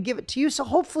find a way to give it to you. So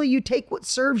hopefully you take what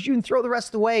serves you and throw the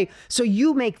rest away. So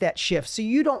you make that shift. So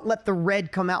you don't let the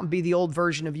red come out and be the old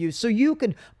version of you. So you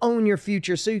can own your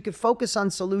future. So you can focus on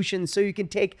solutions. So you can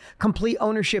take complete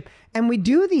ownership. And we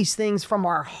do these things from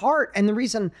our heart. And the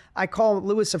reason I call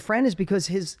Louis a friend is because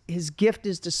his gift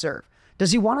is to serve.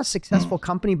 Does he want a successful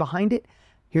company behind it?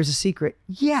 Here's a secret.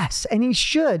 Yes. And he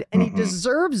should. And he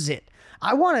deserves it.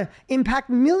 I want to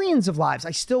impact millions of lives.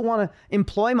 I still want to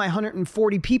employ my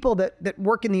 140 people that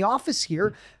work in the office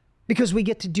here, because we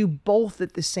get to do both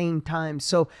at the same time.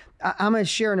 So I'm going to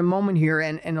share in a moment here,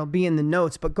 and it'll be in the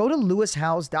notes, but go to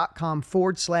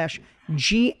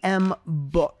louishowes.com/GM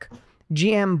book.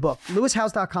 GM book.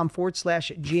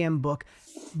 louishowes.com/GM book.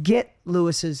 Get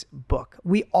Louis's book.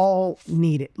 We all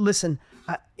need it. Listen,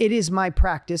 it is my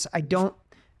practice. I don't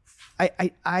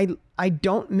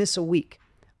miss a week.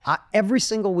 Every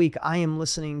single week I am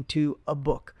listening to a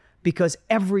book, because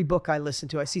every book I listen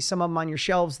to, I see some of them on your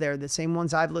shelves there, the same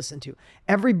ones I've listened to.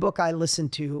 Every book I listen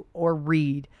to or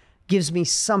read gives me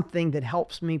something that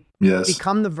helps me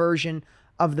become the version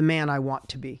of the man I want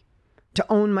to be, to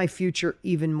own my future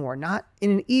even more, not in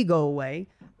an ego way,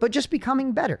 but just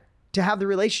becoming better, to have the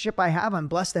relationship I have. I'm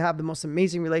blessed to have the most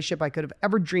amazing relationship I could have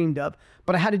ever dreamed of,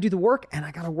 but I had to do the work, and I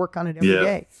got to work on it every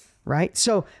day. Right?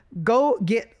 So go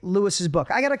get Louis's book.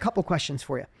 I got a couple questions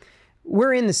for you.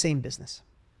 We're in the same business.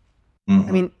 I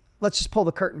mean, let's just pull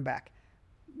the curtain back.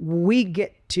 We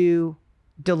get to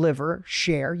deliver,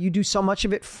 share. You do so much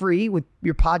of it free with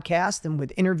your podcast and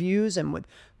with interviews and with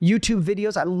YouTube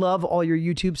videos. I love all your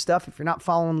YouTube stuff. If you're not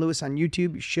following Lewis on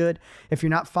YouTube, you should. If you're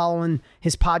not following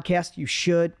his podcast, you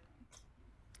should.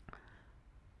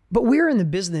 But we're in the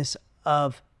business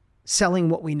of selling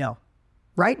what we know,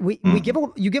 right? You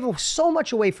give so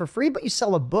much away for free, but you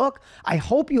sell a book. I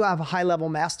hope you have a high-level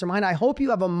mastermind. I hope you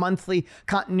have a monthly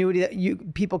continuity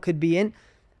that people could be in.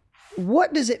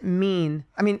 What does it mean?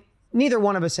 I mean, neither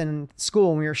one of us in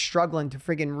school, when we were struggling to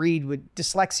friggin' read with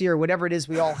dyslexia or whatever it is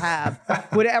we all have,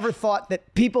 would have ever thought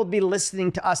that people would be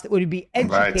listening to us, that would be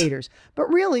educators. Right.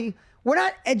 But really, we're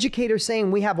not educators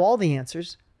saying we have all the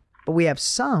answers, but we have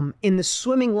some in the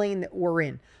swimming lane that we're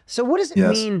in. So what does it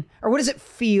mean, or what does it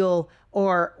feel,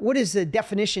 or what is the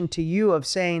definition to you of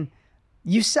saying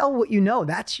you sell what you know?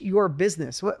 That's your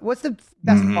business. What's the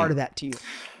best part of that to you?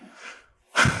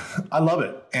 I love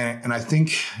it. And I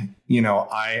think,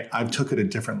 I took it a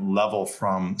different level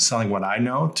from selling what I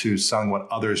know to selling what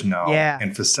others know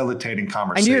and facilitating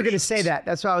conversations. I knew you were going to say that.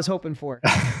 That's what I was hoping for.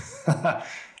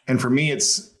 And for me,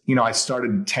 it's, I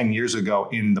started 10 years ago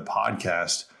in the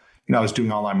podcast. I was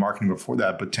doing online marketing before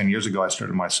that, but 10 years ago, I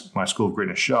started my School of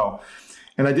Greatness show.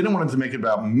 And I didn't want it to make it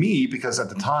about me because at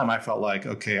the time I felt like,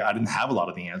 okay, I didn't have a lot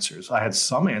of the answers. I had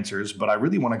some answers, but I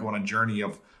really want to go on a journey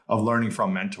of learning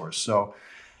from mentors. So,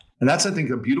 and that's, I think,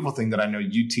 a beautiful thing that I know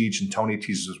you teach and Tony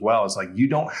teaches as well, is like, you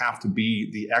don't have to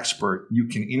be the expert. You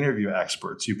can interview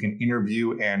experts. You can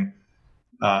interview and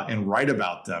write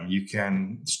about them. You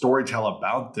can storytell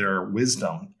about their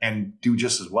wisdom and do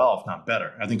just as well, if not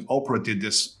better. I think Oprah did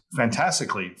this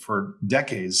fantastically for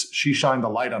decades. She shined the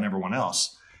light on everyone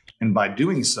else. And by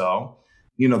doing so,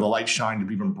 the light shined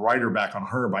even brighter back on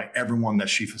her by everyone that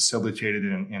she facilitated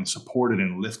and supported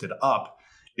and lifted up.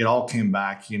 It all came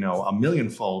back, a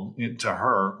millionfold to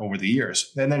her over the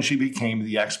years. And then she became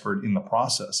the expert in the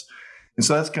process. And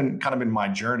so that's kind of been my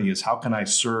journey, is how can I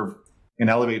serve and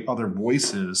elevate other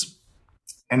voices?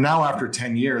 And now after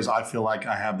 10 years, I feel like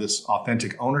I have this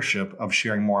authentic ownership of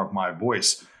sharing more of my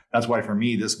voice. That's why for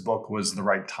me, this book was the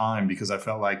right time, because I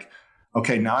felt like,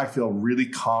 okay, now I feel really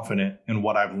confident in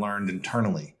what I've learned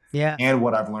internally and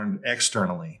what I've learned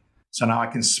externally. So now I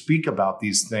can speak about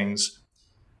these things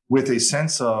with a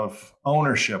sense of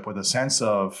ownership, with a sense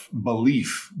of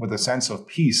belief, with a sense of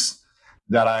peace,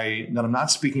 that I'm not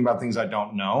speaking about things I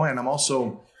don't know. And I'm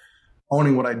also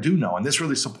owning what I do know. And this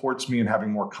really supports me in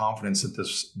having more confidence at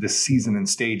this season and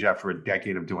stage after a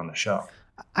decade of doing the show.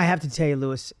 I have to tell you,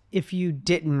 Lewis, if you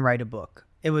didn't write a book,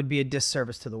 it would be a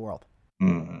disservice to the world.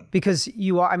 Because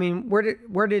you are,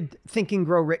 where did Think and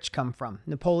Grow Rich come from?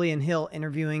 Napoleon Hill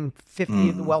interviewing 50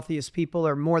 of the wealthiest people,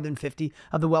 or more than 50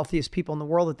 of the wealthiest people in the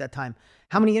world at that time.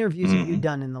 How many interviews have you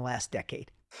done in the last decade?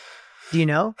 Do you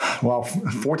know? Well,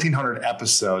 1,400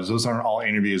 episodes. Those aren't all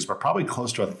interviews, but probably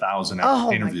close to 1,000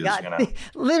 interviews. My God.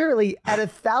 Literally at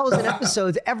 1,000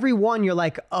 episodes, every one you're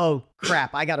like, oh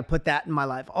crap, I got to put that in my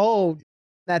life. Oh,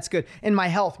 that's good. In my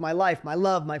health, my life, my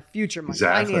love, my future, my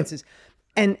finances.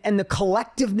 And the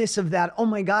collectiveness of that, oh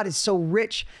my God, is so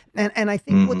rich. And I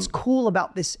think what's cool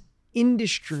about this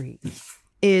industry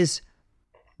is,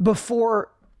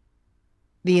 before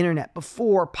the internet,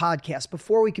 before podcasts,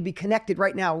 before we could be connected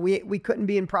right now, we couldn't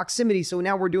be in proximity. So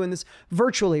now we're doing this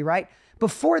virtually, right?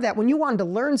 Before that, when you wanted to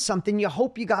learn something, you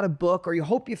hope you got a book, or you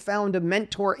hope you found a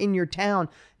mentor in your town.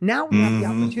 Now we have the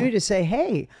opportunity to say,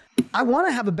 hey, I want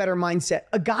to have a better mindset.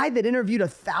 A guy that interviewed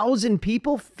 1,000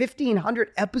 people,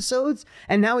 1,500 episodes,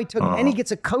 and now he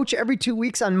gets a coach every 2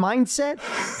 weeks on mindset,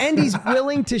 and he's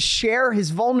willing to share his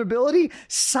vulnerability.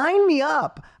 Sign me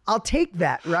up. I'll take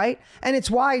that, right? And it's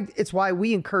why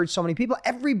we encourage so many people.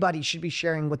 Everybody should be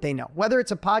sharing what they know, whether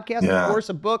it's a podcast, a course,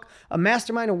 a book, a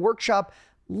mastermind, a workshop.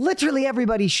 Literally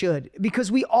everybody should, because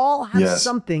we all have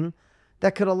something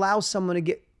that could allow someone to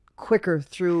get quicker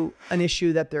through an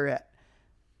issue that they're at.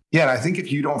 Yeah, and I think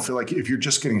if you don't feel like, if you're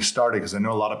just getting started, because I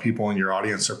know a lot of people in your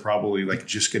audience are probably like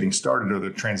just getting started, or they're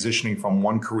transitioning from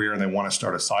one career and they want to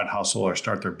start a side hustle or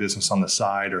start their business on the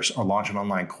side, or launch an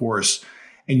online course.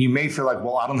 And you may feel like,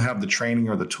 well, I don't have the training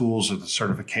or the tools or the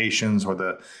certifications or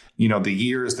the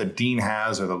years that Dean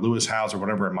has or the Lewis has or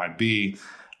whatever it might be.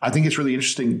 I think it's really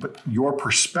interesting, but your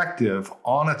perspective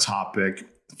on a topic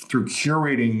through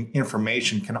curating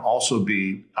information can also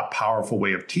be a powerful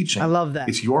way of teaching. I love that.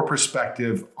 It's your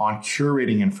perspective on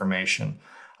curating information.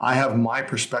 I have my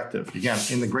perspective. Again,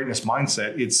 in the greatness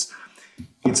mindset,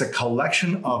 it's a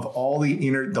collection of all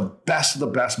the best of the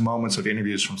best moments of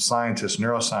interviews from scientists,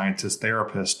 neuroscientists,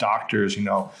 therapists, doctors,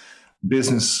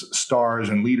 business stars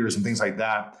and leaders and things like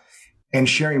that. and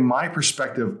sharing my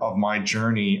perspective of my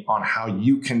journey on how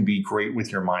you can be great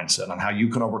with your mindset, on how you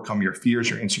can overcome your fears,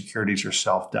 your insecurities, your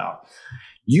self-doubt.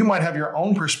 You might have your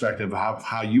own perspective of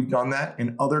how you've done that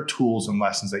and other tools and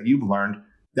lessons that you've learned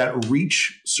that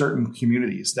reach certain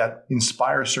communities, that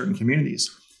inspire certain communities.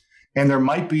 And there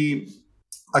might be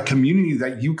a community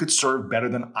that you could serve better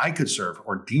than I could serve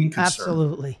or Dean could serve.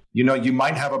 Absolutely. You know, you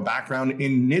might have a background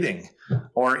in knitting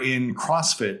or in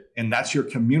CrossFit, and that's your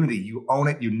community. You own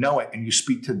it, you know it, and you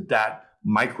speak to that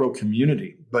micro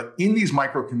community. But in these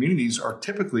micro communities are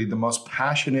typically the most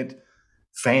passionate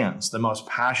fans, the most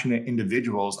passionate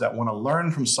individuals that want to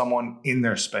learn from someone in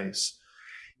their space.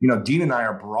 You know, Dean and I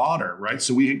are broader, right?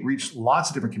 So we reach lots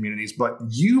of different communities, but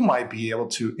you might be able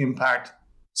to impact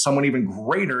someone even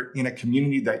greater in a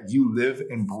community that you live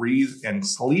and breathe and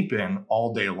sleep in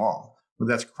all day long, whether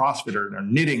that's CrossFit or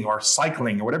knitting or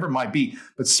cycling or whatever it might be.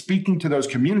 But speaking to those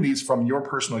communities from your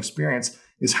personal experience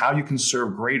is how you can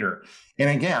serve greater. And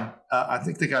again, I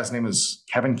think the guy's name is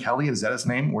Kevin Kelly. Is that his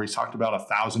name? Where he's talked about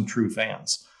 1,000 true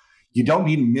fans. You don't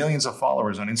need millions of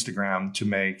followers on Instagram to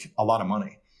make a lot of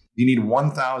money. You need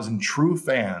 1,000 true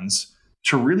fans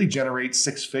to really generate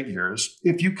six figures.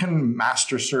 If you can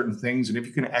master certain things and if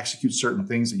you can execute certain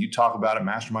things that you talk about at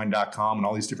mastermind.com and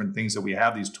all these different things that we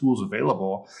have, these tools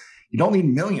available, you don't need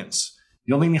millions.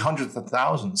 You don't need hundreds of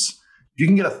thousands. If you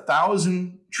can get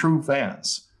 1,000 true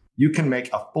fans, you can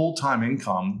make a full-time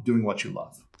income doing what you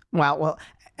love. Wow. Well,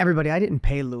 everybody, I didn't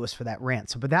pay Lewis for that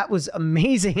rant, but that was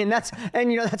amazing. And that's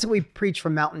what we preach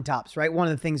from mountaintops, right? One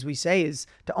of the things we say is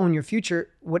to own your future,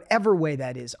 whatever way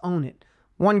that is, own it.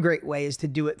 One great way is to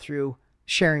do it through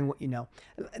sharing what you know.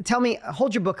 Tell me,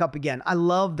 hold your book up again. I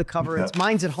love the cover. It's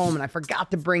mine's at home and I forgot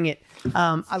to bring it.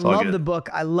 I love the book.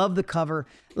 I love the cover.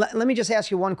 Let me just ask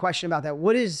you one question about that.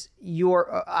 What is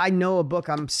your, I know a book,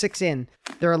 I'm 6 in.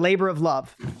 They're a labor of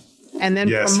love. And then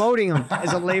promoting them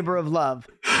is a labor of love.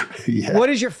 Yeah. What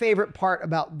is your favorite part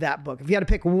about that book? If you had to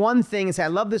pick one thing and say, I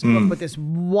love this book, but this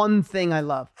one thing I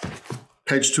love.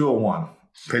 Page 201.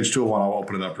 Page 201, I'll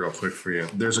open it up real quick for you.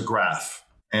 There's a graph.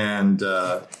 And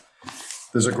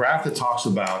there's a graph that talks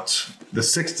about the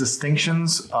 6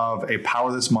 distinctions of a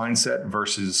powerless mindset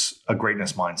versus a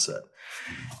greatness mindset.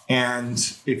 And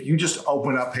if you just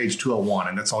open up page 201,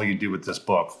 and that's all you do with this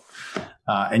book,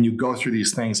 and you go through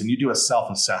these things and you do a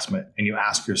self-assessment and you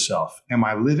ask yourself, am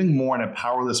I living more in a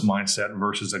powerless mindset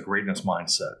versus a greatness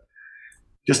mindset?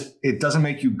 Just, it doesn't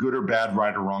make you good or bad,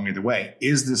 right or wrong either way.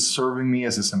 Is this serving me?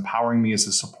 Is this empowering me? Is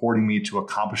this supporting me to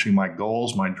accomplishing my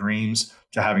goals, my dreams,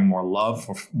 to having more love,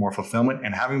 more fulfillment,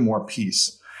 and having more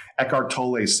peace? Eckhart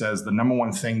Tolle says the number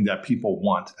one thing that people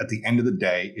want at the end of the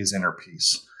day is inner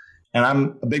peace. And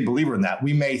I'm a big believer in that.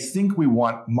 We may think we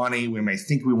want money. We may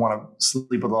think we want to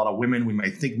sleep with a lot of women. We may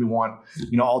think we want,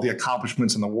 all the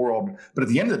accomplishments in the world. But at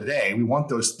the end of the day, we want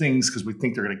those things because we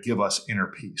think they're going to give us inner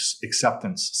peace,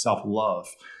 acceptance, self-love,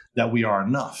 that we are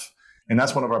enough. And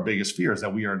that's one of our biggest fears,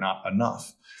 that we are not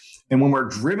enough. And when we're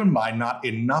driven by not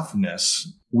enoughness,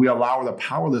 we allow the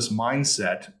powerless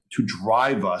mindset to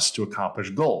drive us to accomplish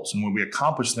goals. And when we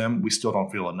accomplish them, we still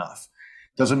don't feel enough.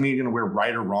 Doesn't mean we're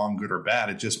right or wrong, good or bad.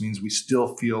 It just means we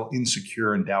still feel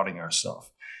insecure and doubting ourselves.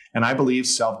 And I believe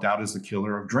self-doubt is the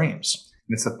killer of dreams.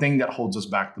 And it's the thing that holds us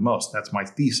back the most. That's my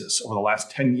thesis. Over the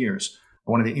last 10 years,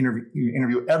 I wanted to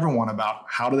interview everyone about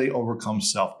how do they overcome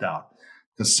self-doubt.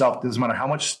 Because doesn't matter how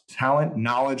much talent,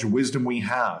 knowledge, wisdom we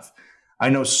have. I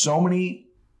know so many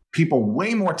people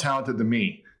way more talented than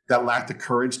me that lack the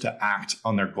courage to act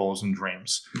on their goals and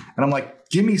dreams. And I'm like,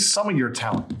 give me some of your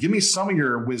talent. Give me some of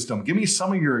your wisdom. Give me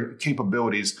some of your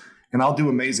capabilities, and I'll do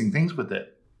amazing things with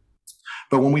it.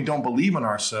 But when we don't believe in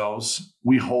ourselves,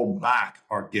 we hold back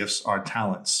our gifts, our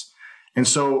talents. And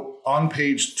so on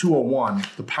page 201,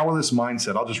 the powerless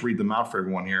mindset, I'll just read them out for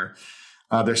everyone here.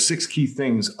 There's 6 key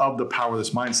things of the powerless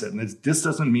mindset. And this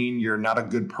doesn't mean you're not a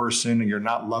good person and you're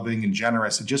not loving and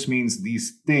generous. It just means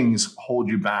these things hold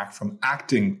you back from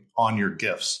acting on your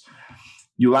gifts.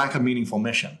 You lack a meaningful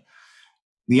mission.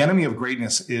 The enemy of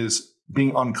greatness is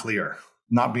being unclear,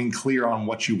 not being clear on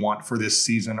what you want for this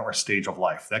season or stage of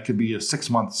life. That could be a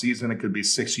 6-month season. It could be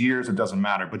 6 years. It doesn't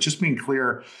matter. But just being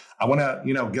clear, I want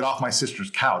to, get off my sister's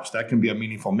couch. That can be a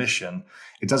meaningful mission.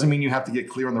 It doesn't mean you have to get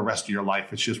clear on the rest of your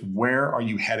life. It's just, where are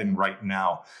you heading right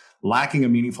now? Lacking a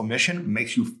meaningful mission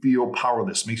makes you feel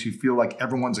powerless, makes you feel like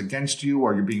everyone's against you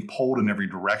or you're being pulled in every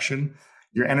direction.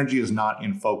 Your energy is not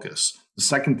in focus. The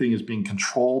second thing is being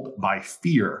controlled by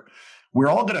fear. We're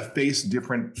all going to face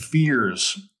different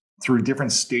fears through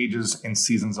different stages and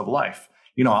seasons of life.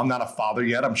 I'm not a father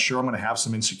yet. I'm sure I'm going to have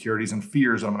some insecurities and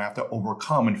fears that I'm going to have to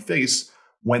overcome and face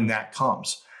when that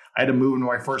comes. I had to move into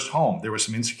my first home. There were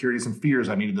some insecurities and fears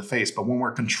I needed to face. But when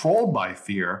we're controlled by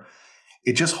fear,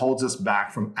 it just holds us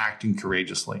back from acting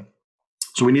courageously.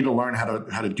 So we need to learn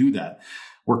how to do that.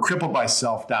 We're crippled by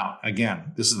self-doubt.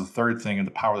 Again, this is the third thing in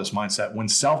the power of this mindset. When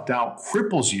self-doubt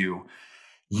cripples you,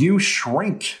 you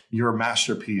shrink your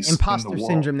masterpiece. Imposter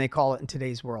syndrome, they call it in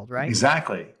today's world, right?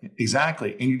 Exactly.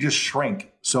 And you just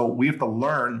shrink. So we have to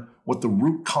learn what the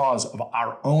root cause of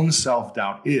our own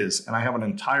self-doubt is. And I have an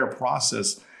entire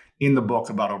process in the book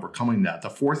about overcoming that. The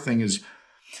fourth thing is,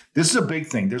 this is a big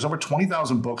thing. There's over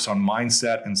 20,000 books on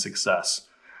mindset and success.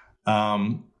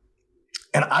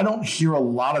 And I don't hear a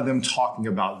lot of them talking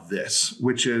about this,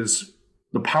 which is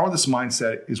the power of this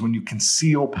mindset is when you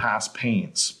conceal past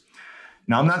pains.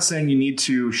 Now, I'm not saying you need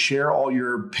to share all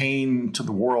your pain to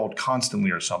the world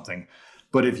constantly or something,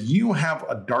 but if you have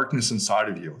a darkness inside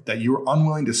of you that you're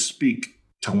unwilling to speak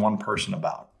to one person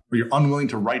about, or you're unwilling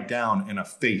to write down in a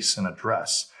face and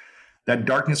address, that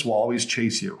darkness will always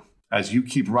chase you. As you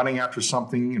keep running after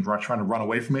something and trying to run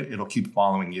away from it, it'll keep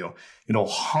following you. It'll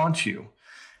haunt you.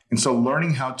 And so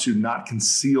learning how to not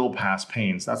conceal past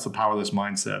pains, that's the power of this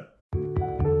mindset.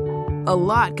 A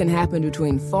lot can happen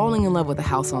between falling in love with a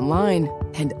house online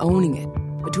and owning it,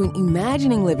 between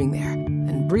imagining living there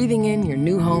and breathing in your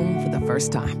new home for the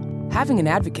first time. Having an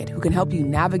advocate who can help you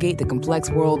navigate the complex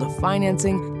world of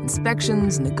financing,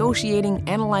 inspections, negotiating,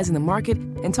 analyzing the market,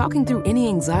 and talking through any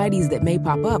anxieties that may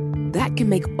pop up, that can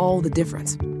make all the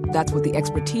difference. That's what the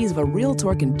expertise of a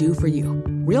Realtor can do for you.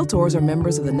 Realtors are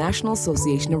members of the National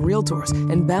Association of Realtors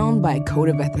and bound by a code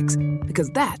of ethics, because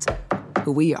that's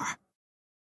who we are.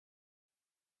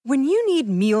 When you need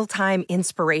mealtime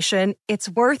inspiration, it's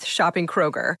worth shopping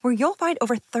Kroger, where you'll find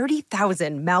over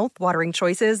 30,000 mouth-watering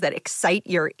choices that excite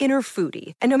your inner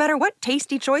foodie. And no matter what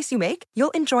tasty choice you make,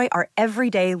 you'll enjoy our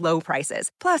everyday low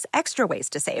prices, plus extra ways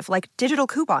to save, like digital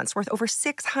coupons worth over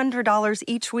 $600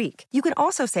 each week. You can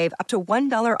also save up to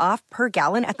 $1 off per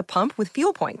gallon at the pump with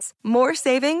fuel points. More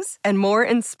savings and more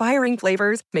inspiring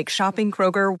flavors make shopping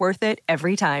Kroger worth it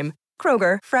every time.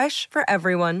 Kroger, fresh for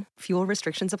everyone. Fuel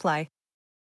restrictions apply.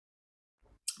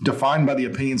 Defined by the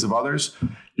opinions of others,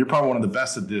 you're probably one of the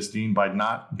best at this, Dean, by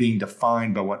not being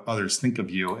defined by what others think of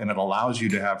you. And it allows you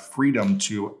to have freedom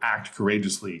to act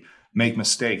courageously, make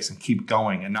mistakes, and keep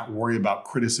going and not worry about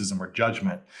criticism or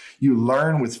judgment. You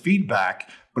learn with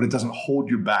feedback, but it doesn't hold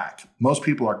you back. Most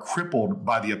people are crippled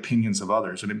by the opinions of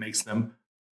others, and it makes them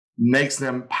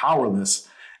powerless.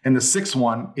 And the sixth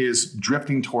one is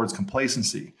drifting towards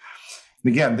complacency.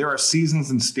 And again, there are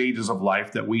seasons and stages of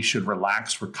life that we should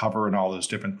relax, recover, and all those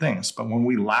different things. But when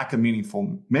we lack a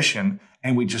meaningful mission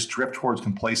and we just drift towards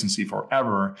complacency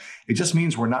forever, it just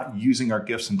means we're not using our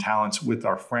gifts and talents with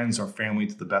our friends or family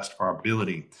to the best of our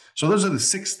ability. So those are the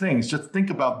 6 things. Just think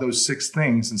about those 6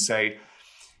 things and say,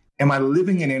 am I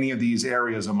living in any of these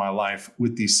areas of my life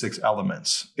with these 6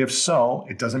 elements? If so,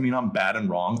 it doesn't mean I'm bad and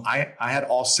wrong. I had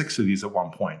all 6 of these at one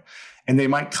point, and they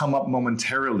might come up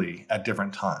momentarily at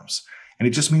different times. And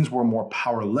it just means we're more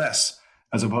powerless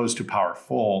as opposed to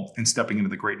powerful in stepping into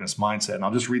the greatness mindset. And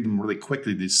I'll just read them really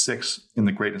quickly, these 6 in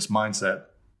the greatness mindset.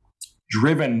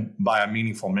 Driven by a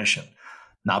meaningful mission,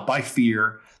 not by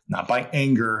fear, not by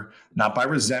anger, not by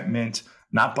resentment,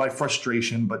 not by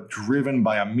frustration, but driven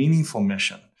by a meaningful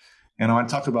mission. And when I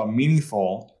talk about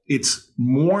meaningful, it's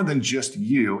more than just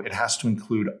you. It has to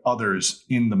include others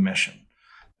in the mission.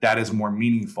 That is more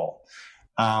meaningful.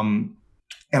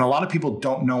 And a lot of people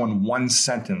don't know in one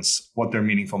sentence what their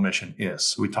meaningful mission is.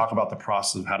 So we talk about the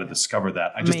process of how to discover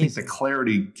that. I just think the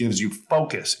clarity gives you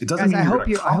focus. It doesn't mean I hope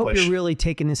you're really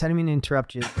taking this. I didn't mean to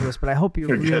interrupt you, Louis, but I hope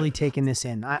you're really taking this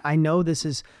in. I know this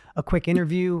is a quick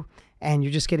interview and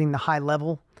you're just getting the high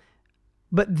level,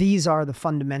 but these are the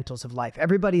fundamentals of life.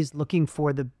 Everybody's looking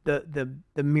for the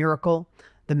miracle,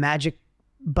 the magic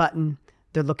button.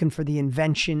 They're looking for the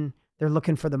invention. They're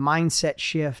looking for the mindset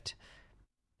shift.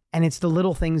 And it's the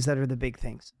little things that are the big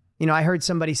things. You know, I heard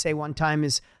somebody say one time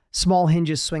is small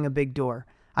hinges swing a big door.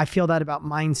 I feel that about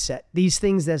mindset. These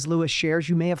things, as Louis shares,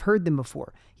 you may have heard them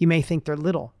before. You may think they're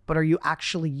little, but are you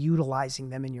actually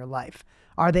utilizing them in your life?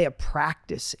 Are they a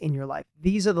practice in your life?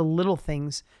 These are the little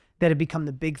things that have become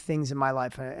the big things in my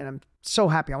life. And I'm so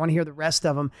happy. I want to hear the rest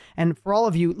of them. And for all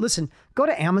of you, listen, go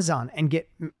to Amazon and get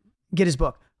his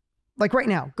book. Like right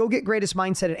now, go get Greatest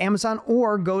Mindset at Amazon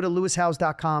or go to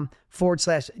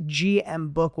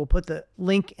LewisHowes.com/GM book. We'll put the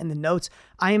link in the notes.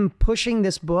 I am pushing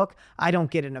this book. I don't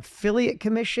get an affiliate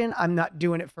commission. I'm not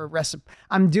doing it for recipe.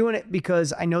 I'm doing it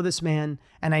because I know this man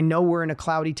and I know we're in a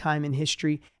cloudy time in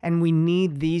history and we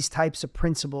need these types of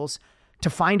principles to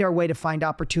find our way, to find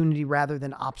opportunity rather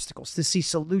than obstacles, to see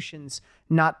solutions,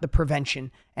 not the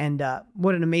prevention. And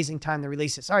what an amazing time to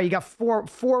release this. All right, you got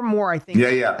four more, I think,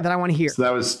 that I want to hear. So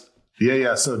that was,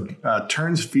 So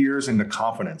turns fears into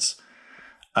confidence.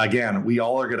 Again, we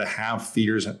all are going to have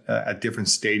fears at different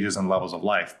stages and levels of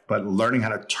life, but learning how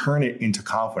to turn it into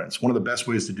confidence. One of the best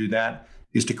ways to do that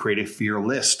is to create a fear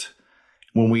list.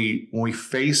 When we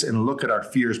face and look at our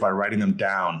fears by writing them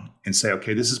down and say,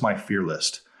 okay, this is my fear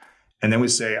list. And then we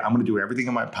say, I'm going to do everything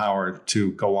in my power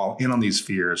to go all in on these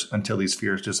fears until these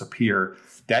fears disappear.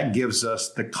 That gives us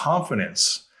the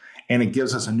confidence, and it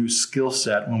gives us a new skill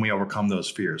set when we overcome those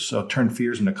fears. So turn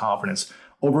fears into confidence.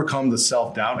 Overcome the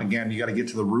self-doubt. Again, you got to get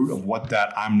to the root of what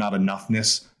that I'm not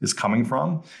enoughness is coming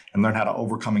from and learn how to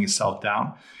overcoming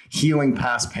self-doubt. Healing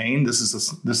past pain. This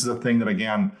is a thing that,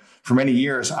 again, for many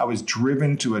years, I was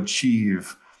driven to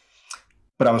achieve,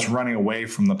 but I was running away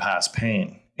from the past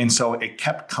pain. And so it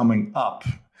kept coming up.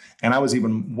 And I was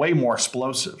even way more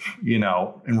explosive,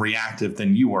 and reactive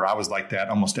than you were. I was like that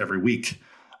almost every week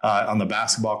on the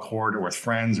basketball court or with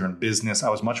friends or in business. I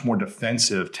was much more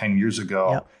defensive 10 years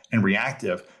ago and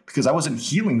reactive because I wasn't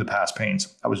healing the past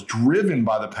pains. I was driven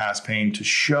by the past pain to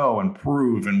show and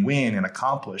prove and win and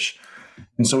accomplish.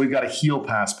 And so we've got to heal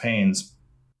past pains.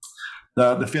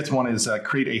 The fifth one is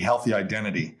create a healthy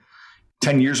identity.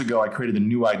 10 years ago, I created a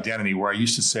new identity where I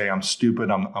used to say, I'm stupid,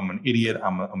 I'm an idiot,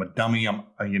 I'm a dummy, I'm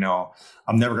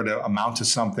never going to amount to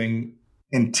something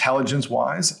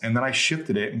intelligence-wise. And then I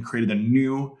shifted it and created a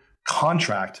new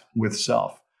contract with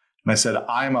self. And I said,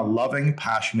 I am a loving,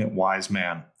 passionate, wise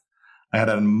man. I had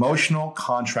an emotional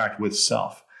contract with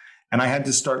self. And I had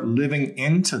to start living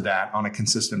into that on a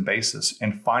consistent basis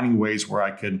and finding ways where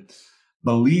I could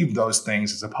believe those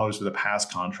things as opposed to the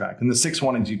past contract. And the sixth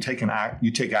one is you take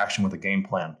action with a game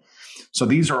plan. So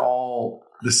these are all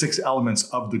the 6 elements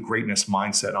of the greatness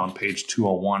mindset on page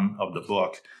 201 of the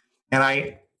book. And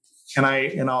I'll kind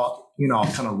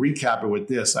of recap it with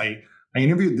this. I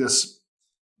interviewed this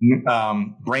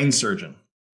brain surgeon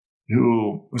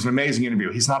who was an amazing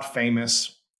interview. He's not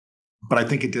famous, but I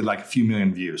think it did like a few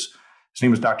million views. His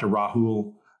name was Dr.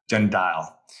 Rahul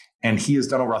Jindal. And he has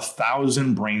done over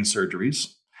 1,000 brain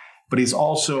surgeries, but he's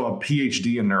also a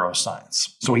PhD in neuroscience.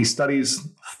 So he studies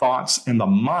thoughts in the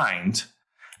mind,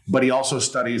 but he also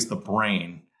studies the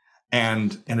brain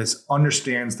and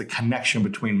understands the connection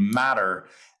between matter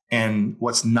and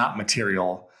what's not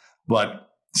material,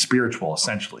 but spiritual,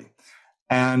 essentially.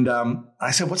 And I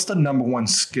said, what's the number one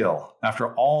skill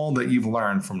after all that you've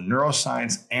learned from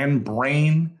neuroscience and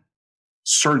brain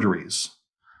surgeries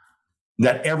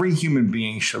that every human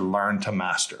being should learn to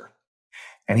master?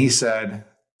 And he said,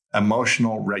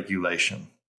 emotional regulation.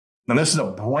 Now, this is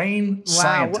a brain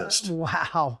scientist.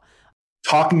 Wow.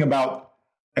 Talking about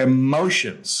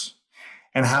emotions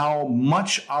and how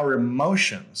much our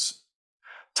emotions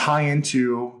tie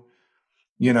into,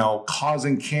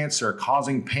 causing cancer,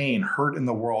 causing pain, hurt in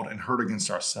the world, and hurt against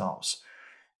ourselves.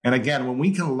 And again, when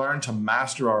we can learn to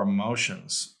master our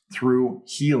emotions through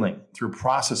healing, through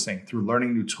processing, through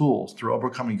learning new tools, through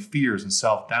overcoming fears and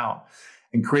self-doubt,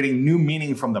 and creating new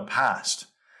meaning from the past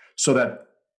so that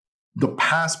the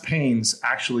past pains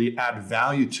actually add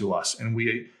value to us. And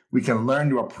we can learn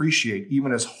to appreciate,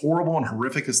 even as horrible and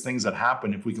horrific as things that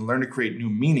happen, if we can learn to create new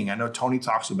meaning. I know Tony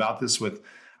talks about this with,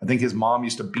 I think his mom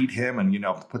used to beat him and,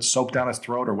 put soap down his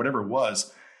throat or whatever it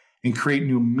was, and create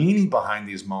new meaning behind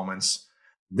these moments.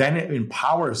 Then it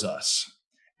empowers us.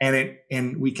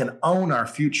 And we can own our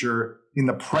future in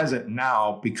the present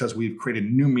now because we've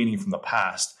created new meaning from the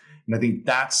past. And I think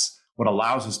that's what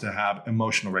allows us to have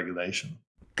emotional regulation.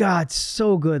 God,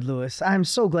 so good, Lewis. I'm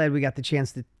so glad we got the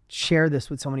chance to share this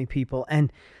with so many people.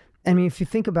 And I mean, if you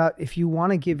think about, if you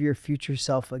want to give your future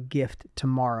self a gift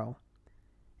tomorrow,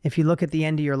 if you look at the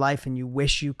end of your life and you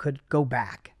wish you could go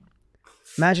back,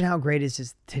 imagine how great it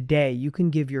is today. You can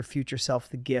give your future self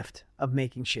the gift of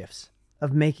making shifts,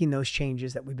 of making those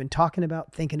changes that we've been talking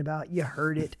about, thinking about. You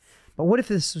heard it. But what if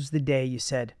this was the day you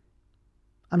said,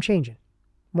 I'm changing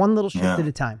one little shift at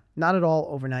a time, not at all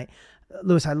overnight.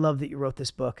 Lewis, I love that you wrote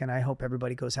this book, and I hope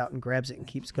everybody goes out and grabs it and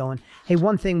keeps going. Hey,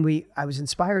 one thing I was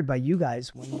inspired by you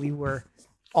guys when we were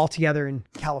all together in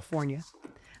California.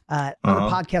 On the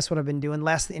podcast, what I've been doing,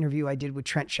 last interview I did with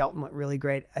Trent Shelton went really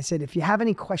great. I said, if you have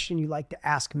any question you'd like to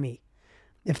ask me,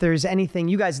 if there's anything,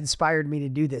 you guys inspired me to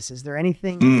do this. Is there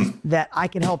anything that I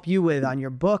can help you with on your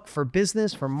book, for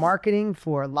business, for marketing,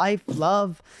 for life,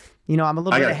 love? I'm a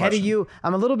little bit ahead of you.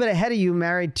 I'm a little bit ahead of you,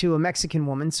 married to a Mexican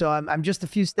woman. So I'm just a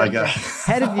few steps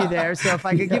ahead of you there. So if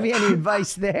I could give you any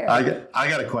advice there. I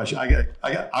got a question.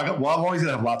 Well, I'm always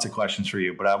going to have lots of questions for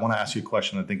you, but I want to ask you a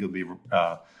question I think it'll be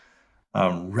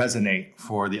resonate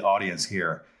for the audience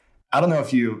here. I don't know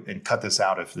if you, and cut this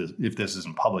out if this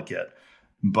isn't public yet,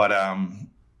 but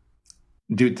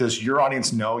dude, does your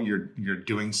audience know you're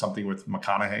doing something with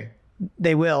McConaughey?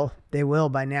 They will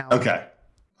by now.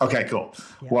 Okay, cool.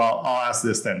 Yeah. Well, I'll ask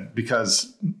this then,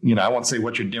 because, I won't say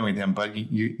what you're doing with him, but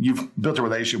you've built a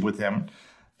relationship with him.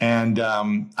 And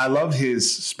I love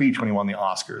his speech when he won the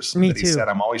Oscars. Me too. He said,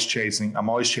 I'm always chasing the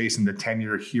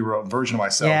 10-year hero version of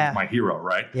myself, my hero,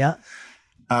 right? Yeah.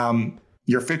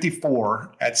 You're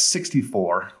 54 at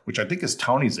 64, which I think is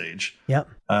Tony's age. Yep.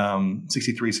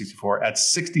 63, 64. At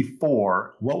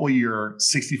 64, what will your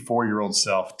 64-year-old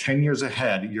self, 10 years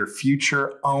ahead, your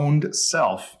future owned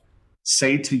self,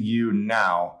 say to you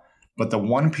now, but the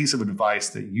one piece of advice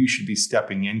that you should be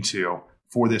stepping into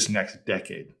for this next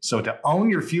decade? So to own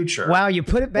your future. Wow, you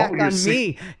put it back on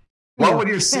me. What would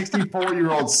your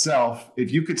 64-year-old self,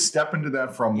 if you could step into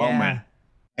that for a moment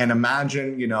and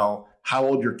imagine, how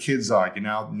old your kids are,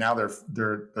 now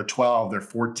they're 12, they're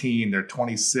 14, they're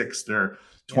 26, they're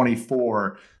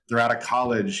 24, they're out of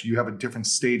college, you have a different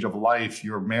stage of life,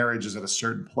 your marriage is at a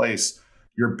certain place,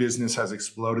 your business has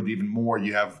exploded even more,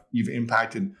 you've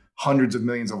impacted hundreds of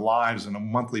millions of lives on a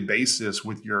monthly basis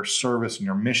with your service and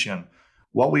your mission.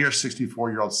 What will your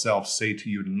 64-year-old self say to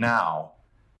you now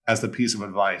as the piece of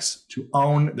advice to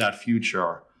own that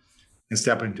future and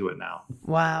step into it now?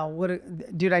 Wow.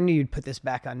 Dude, I knew you'd put this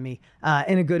back on me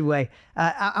in a good way.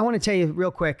 I want to tell you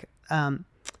real quick,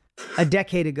 a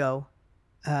decade ago,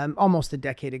 almost a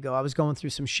decade ago, I was going through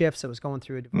some shifts. I was going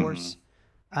through a divorce.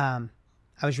 I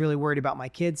was really worried about my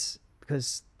kids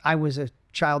because I was a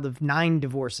child of 9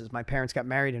 divorces. My parents got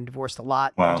married and divorced a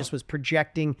lot. Wow. I just was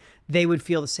projecting they would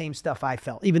feel the same stuff I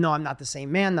felt, even though I'm not the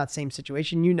same man, not the same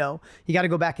situation. You got to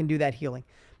go back and do that healing.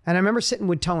 And I remember sitting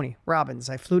with Tony Robbins.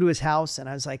 I flew to his house and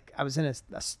I was in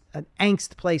an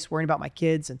angst place worrying about my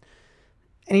kids. And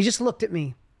he just looked at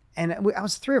me, and I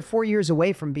was 3 or 4 years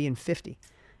away from being 50.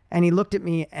 And he looked at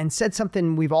me and said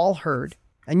something we've all heard,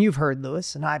 and you've heard,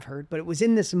 Lewis, and I've heard, but it was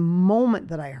in this moment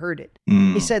that I heard it.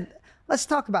 He said, let's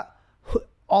talk about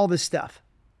all this stuff.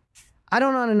 I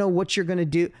don't want to know what you're going to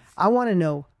do. I want to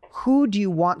know, who do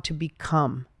you want to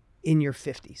become in your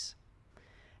 50s?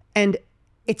 And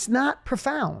it's not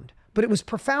profound, but it was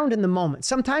profound in the moment.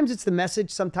 Sometimes it's the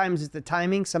message, sometimes it's the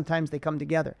timing, sometimes they come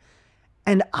together.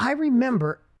 And I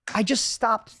remember I just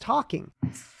stopped talking.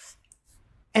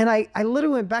 And I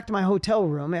literally went back to my hotel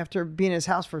room after being in his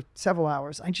house for several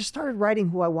hours. I just started writing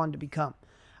who I wanted to become.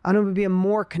 I want to be a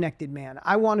more connected man.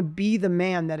 I want to be the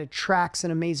man that attracts an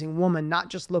amazing woman, not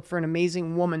just look for an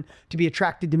amazing woman to be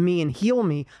attracted to me and heal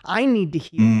me. I need to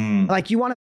heal. Like, you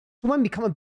want to become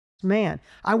a man.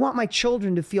 I want my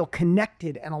children to feel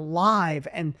connected and alive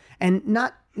and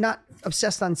not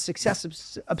obsessed on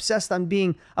success, obsessed on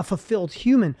being a fulfilled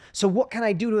human. So what can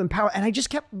I do to empower? And I just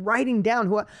kept writing down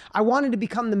who I wanted to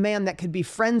become, the man that could be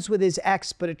friends with his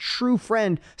ex, but a true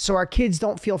friend, so our kids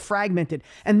don't feel fragmented.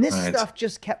 And this stuff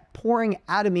just kept pouring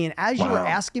out of me. And as you were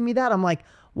asking me that, I'm like,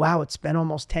 wow, it's been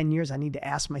almost 10 years. I need to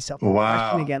ask myself the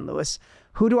question again, Lewis.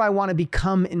 Who do I want to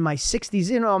become in my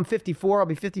 60s? I'm 54. I'll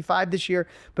be 55 this year.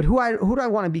 But who do I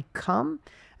want to become?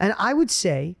 And I would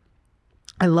say,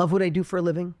 I love what I do for a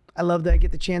living. I love that I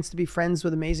get the chance to be friends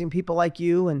with amazing people like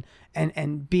you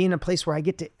and be in a place where I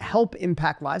get to help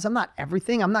impact lives. I'm not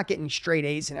everything. I'm not getting straight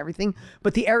A's and everything,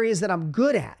 but the areas that I'm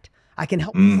good at, I can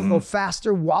help people go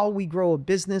faster while we grow a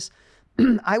business.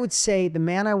 I would say the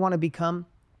man I want to become,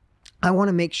 I want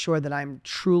to make sure that I'm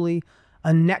truly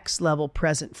a next level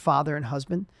present father and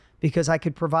husband, because I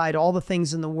could provide all the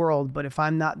things in the world, but if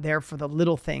I'm not there for the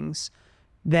little things,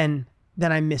 then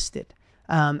I missed it.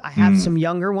 I have some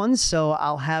younger ones, so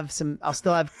I'll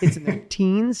still have kids in their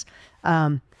teens.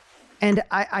 And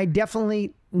I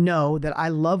definitely know that I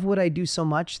love what I do so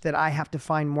much that I have to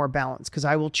find more balance, because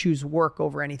I will choose work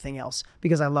over anything else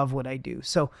because I love what I do.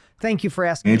 So thank you for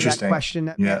asking me that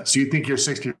question. Yeah. So you think your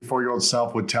 64-year-old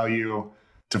self would tell you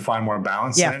to find more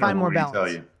balance? Yeah, find more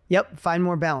balance. Yep, find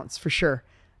more balance for sure.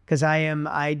 Because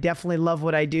I definitely love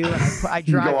what I do, and I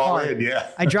drive hard.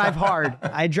 I drive hard.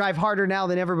 I drive harder now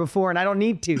than ever before, and I don't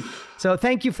need to. So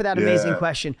thank you for that amazing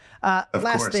question.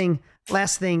 Last thing.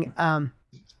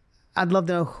 I'd love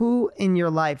to know who in your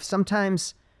life.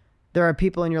 Sometimes there are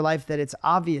people in your life that it's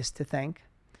obvious to thank,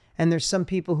 and there's some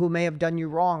people who may have done you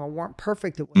wrong or weren't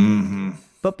perfect at what they did.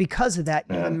 But because of that,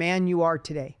 you're the man you are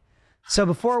today. So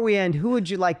before we end, who would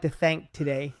you like to thank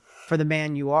today for the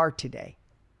man you are today?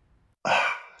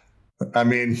 I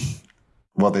mean,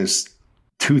 well, there's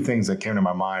 2 things that came to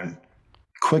my mind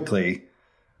quickly.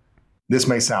 This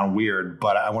may sound weird,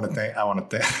 but I want to thank,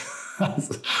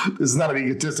 this is not an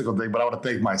egotistical thing, but I want to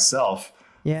thank myself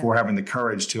for having the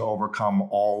courage to overcome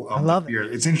all of the fear.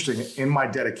 It's interesting, in my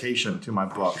dedication to my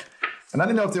book, and I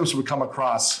didn't know if this would come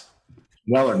across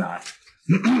well or not,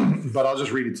 but I'll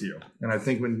just read it to you. And I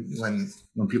think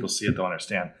when people see it, they'll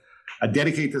understand. I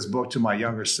dedicate this book to my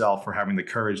younger self for having the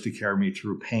courage to carry me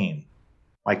through pain,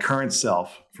 my current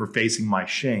self for facing my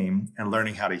shame and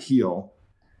learning how to heal,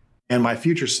 and my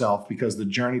future self because the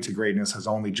journey to greatness has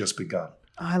only just begun.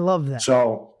 I love that.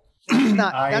 So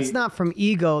that's not from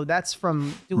ego. That's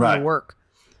from doing the work.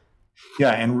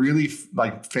 Yeah. And really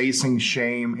like facing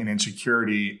shame and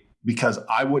insecurity, because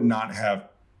I would not have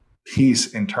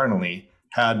peace internally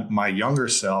had my younger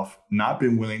self not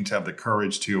been willing to have the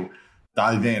courage to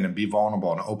dive in and be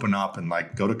vulnerable and open up and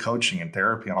like go to coaching and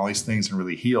therapy and all these things and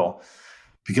really heal,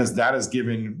 because that has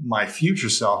given my future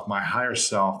self, my higher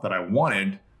self that I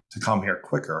wanted to come here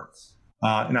quicker.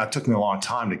 And it took me a long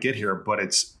time to get here, but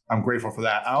I'm grateful for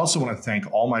that. I also want to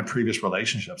thank all my previous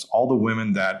relationships, all the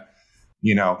women that,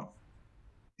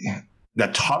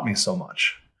 that taught me so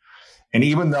much. And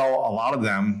even though a lot of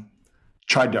them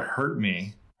tried to hurt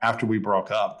me after we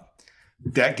broke up,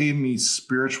 that gave me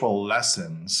spiritual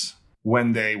lessons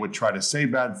when they would try to say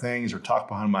bad things or talk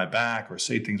behind my back or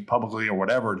say things publicly or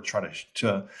whatever to try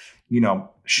to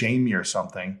shame me or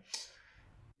something.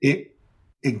 It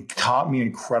taught me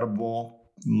incredible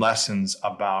lessons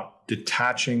about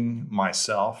detaching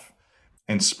myself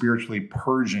and spiritually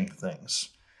purging things.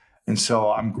 And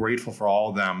so I'm grateful for all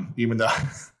of them, even though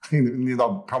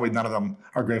probably none of them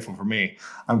are grateful for me.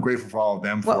 I'm grateful for all of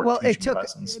them for teaching me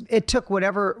lessons. It took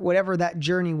whatever that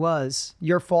journey was,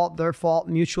 your fault, their fault,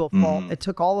 mutual fault. It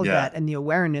took all of that and the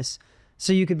awareness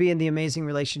so you could be in the amazing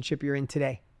relationship you're in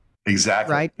today.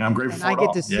 Exactly. Right? And I'm grateful for it all. I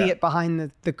get to see it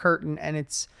behind the curtain, and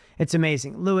it's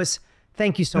amazing. Lewis,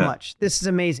 thank you so much. This is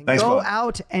amazing. Thanks, Go bud.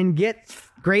 out and get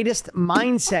Greatest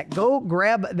Mindset. Go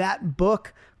grab that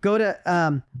book. Go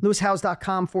to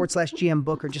lewishowes.com/GM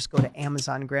book, or just go to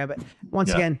Amazon and grab it.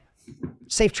 Once again,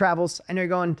 safe travels. I know you're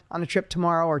going on a trip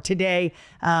tomorrow or today.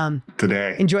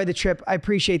 Today. Enjoy the trip. I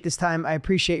appreciate this time. I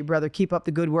appreciate you, brother. Keep up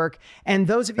the good work. And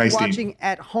those of you watching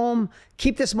at home,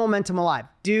 keep this momentum alive.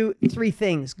 Do 3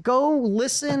 things. Go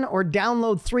listen or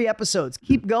download 3 episodes.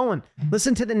 Keep going.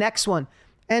 Listen to the next one.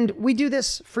 And we do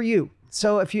this for you.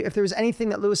 So if there was anything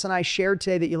that Lewis and I shared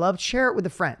today that you loved, share it with a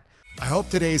friend. I hope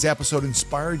today's episode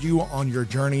inspired you on your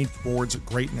journey towards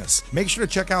greatness. Make sure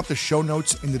to check out the show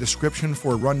notes in the description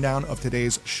for a rundown of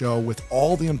today's show with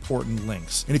all the important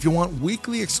links. And if you want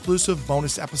weekly exclusive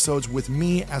bonus episodes with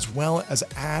me, as well as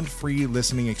ad-free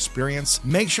listening experience,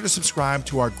 make sure to subscribe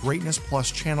to our Greatness Plus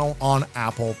channel on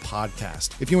Apple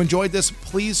Podcast. If you enjoyed this,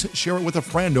 please share it with a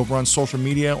friend over on social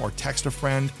media or text a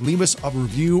friend. Leave us a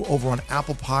review over on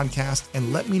Apple Podcast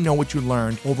and let me know what you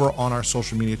learned over on our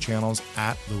social media channels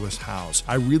at Lewis House.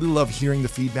 I really love hearing the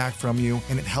feedback from you,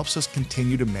 and it helps us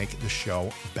continue to make the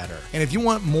show better. And if you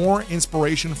want more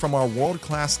inspiration from our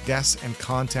world-class guests and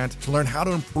content to learn how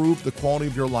to improve the quality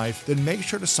of your life, then make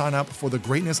sure to sign up for the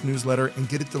Greatness newsletter and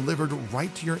get it delivered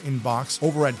right to your inbox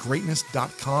over at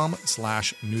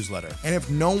greatness.com/newsletter. And if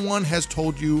no one has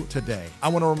told you today, I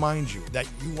want to remind you that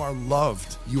you are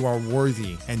loved, you are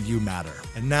worthy, and you matter.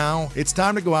 And now it's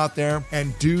time to go out there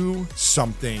and do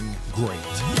something great.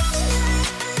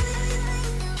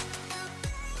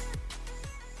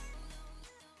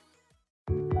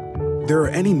 There are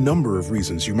any number of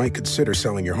reasons you might consider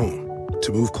selling your home.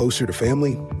 To move closer to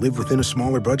family, live within a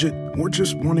smaller budget, or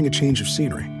just wanting a change of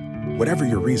scenery. Whatever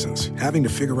your reasons, having to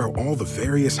figure out all the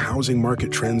various housing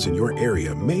market trends in your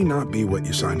area may not be what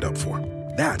you signed up for.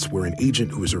 That's where an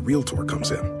agent who is a realtor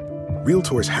comes in.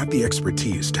 Realtors have the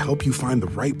expertise to help you find the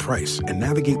right price and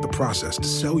navigate the process to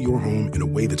sell your home in a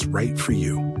way that's right for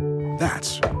you.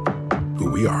 That's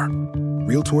who we are.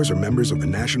 Realtors are members of the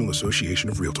National Association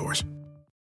of Realtors.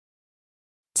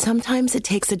 Sometimes it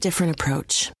takes a different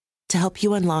approach to help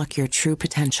you unlock your true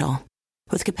potential.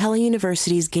 With Capella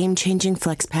University's game-changing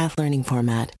FlexPath learning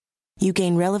format, you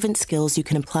gain relevant skills you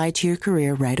can apply to your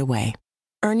career right away.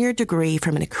 Earn your degree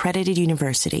from an accredited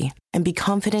university and be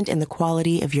confident in the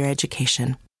quality of your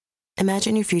education.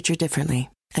 Imagine your future differently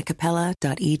at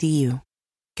capella.edu.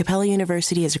 Capella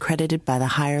University is accredited by the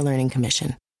Higher Learning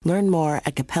Commission. Learn more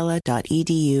at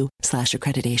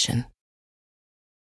capella.edu/accreditation.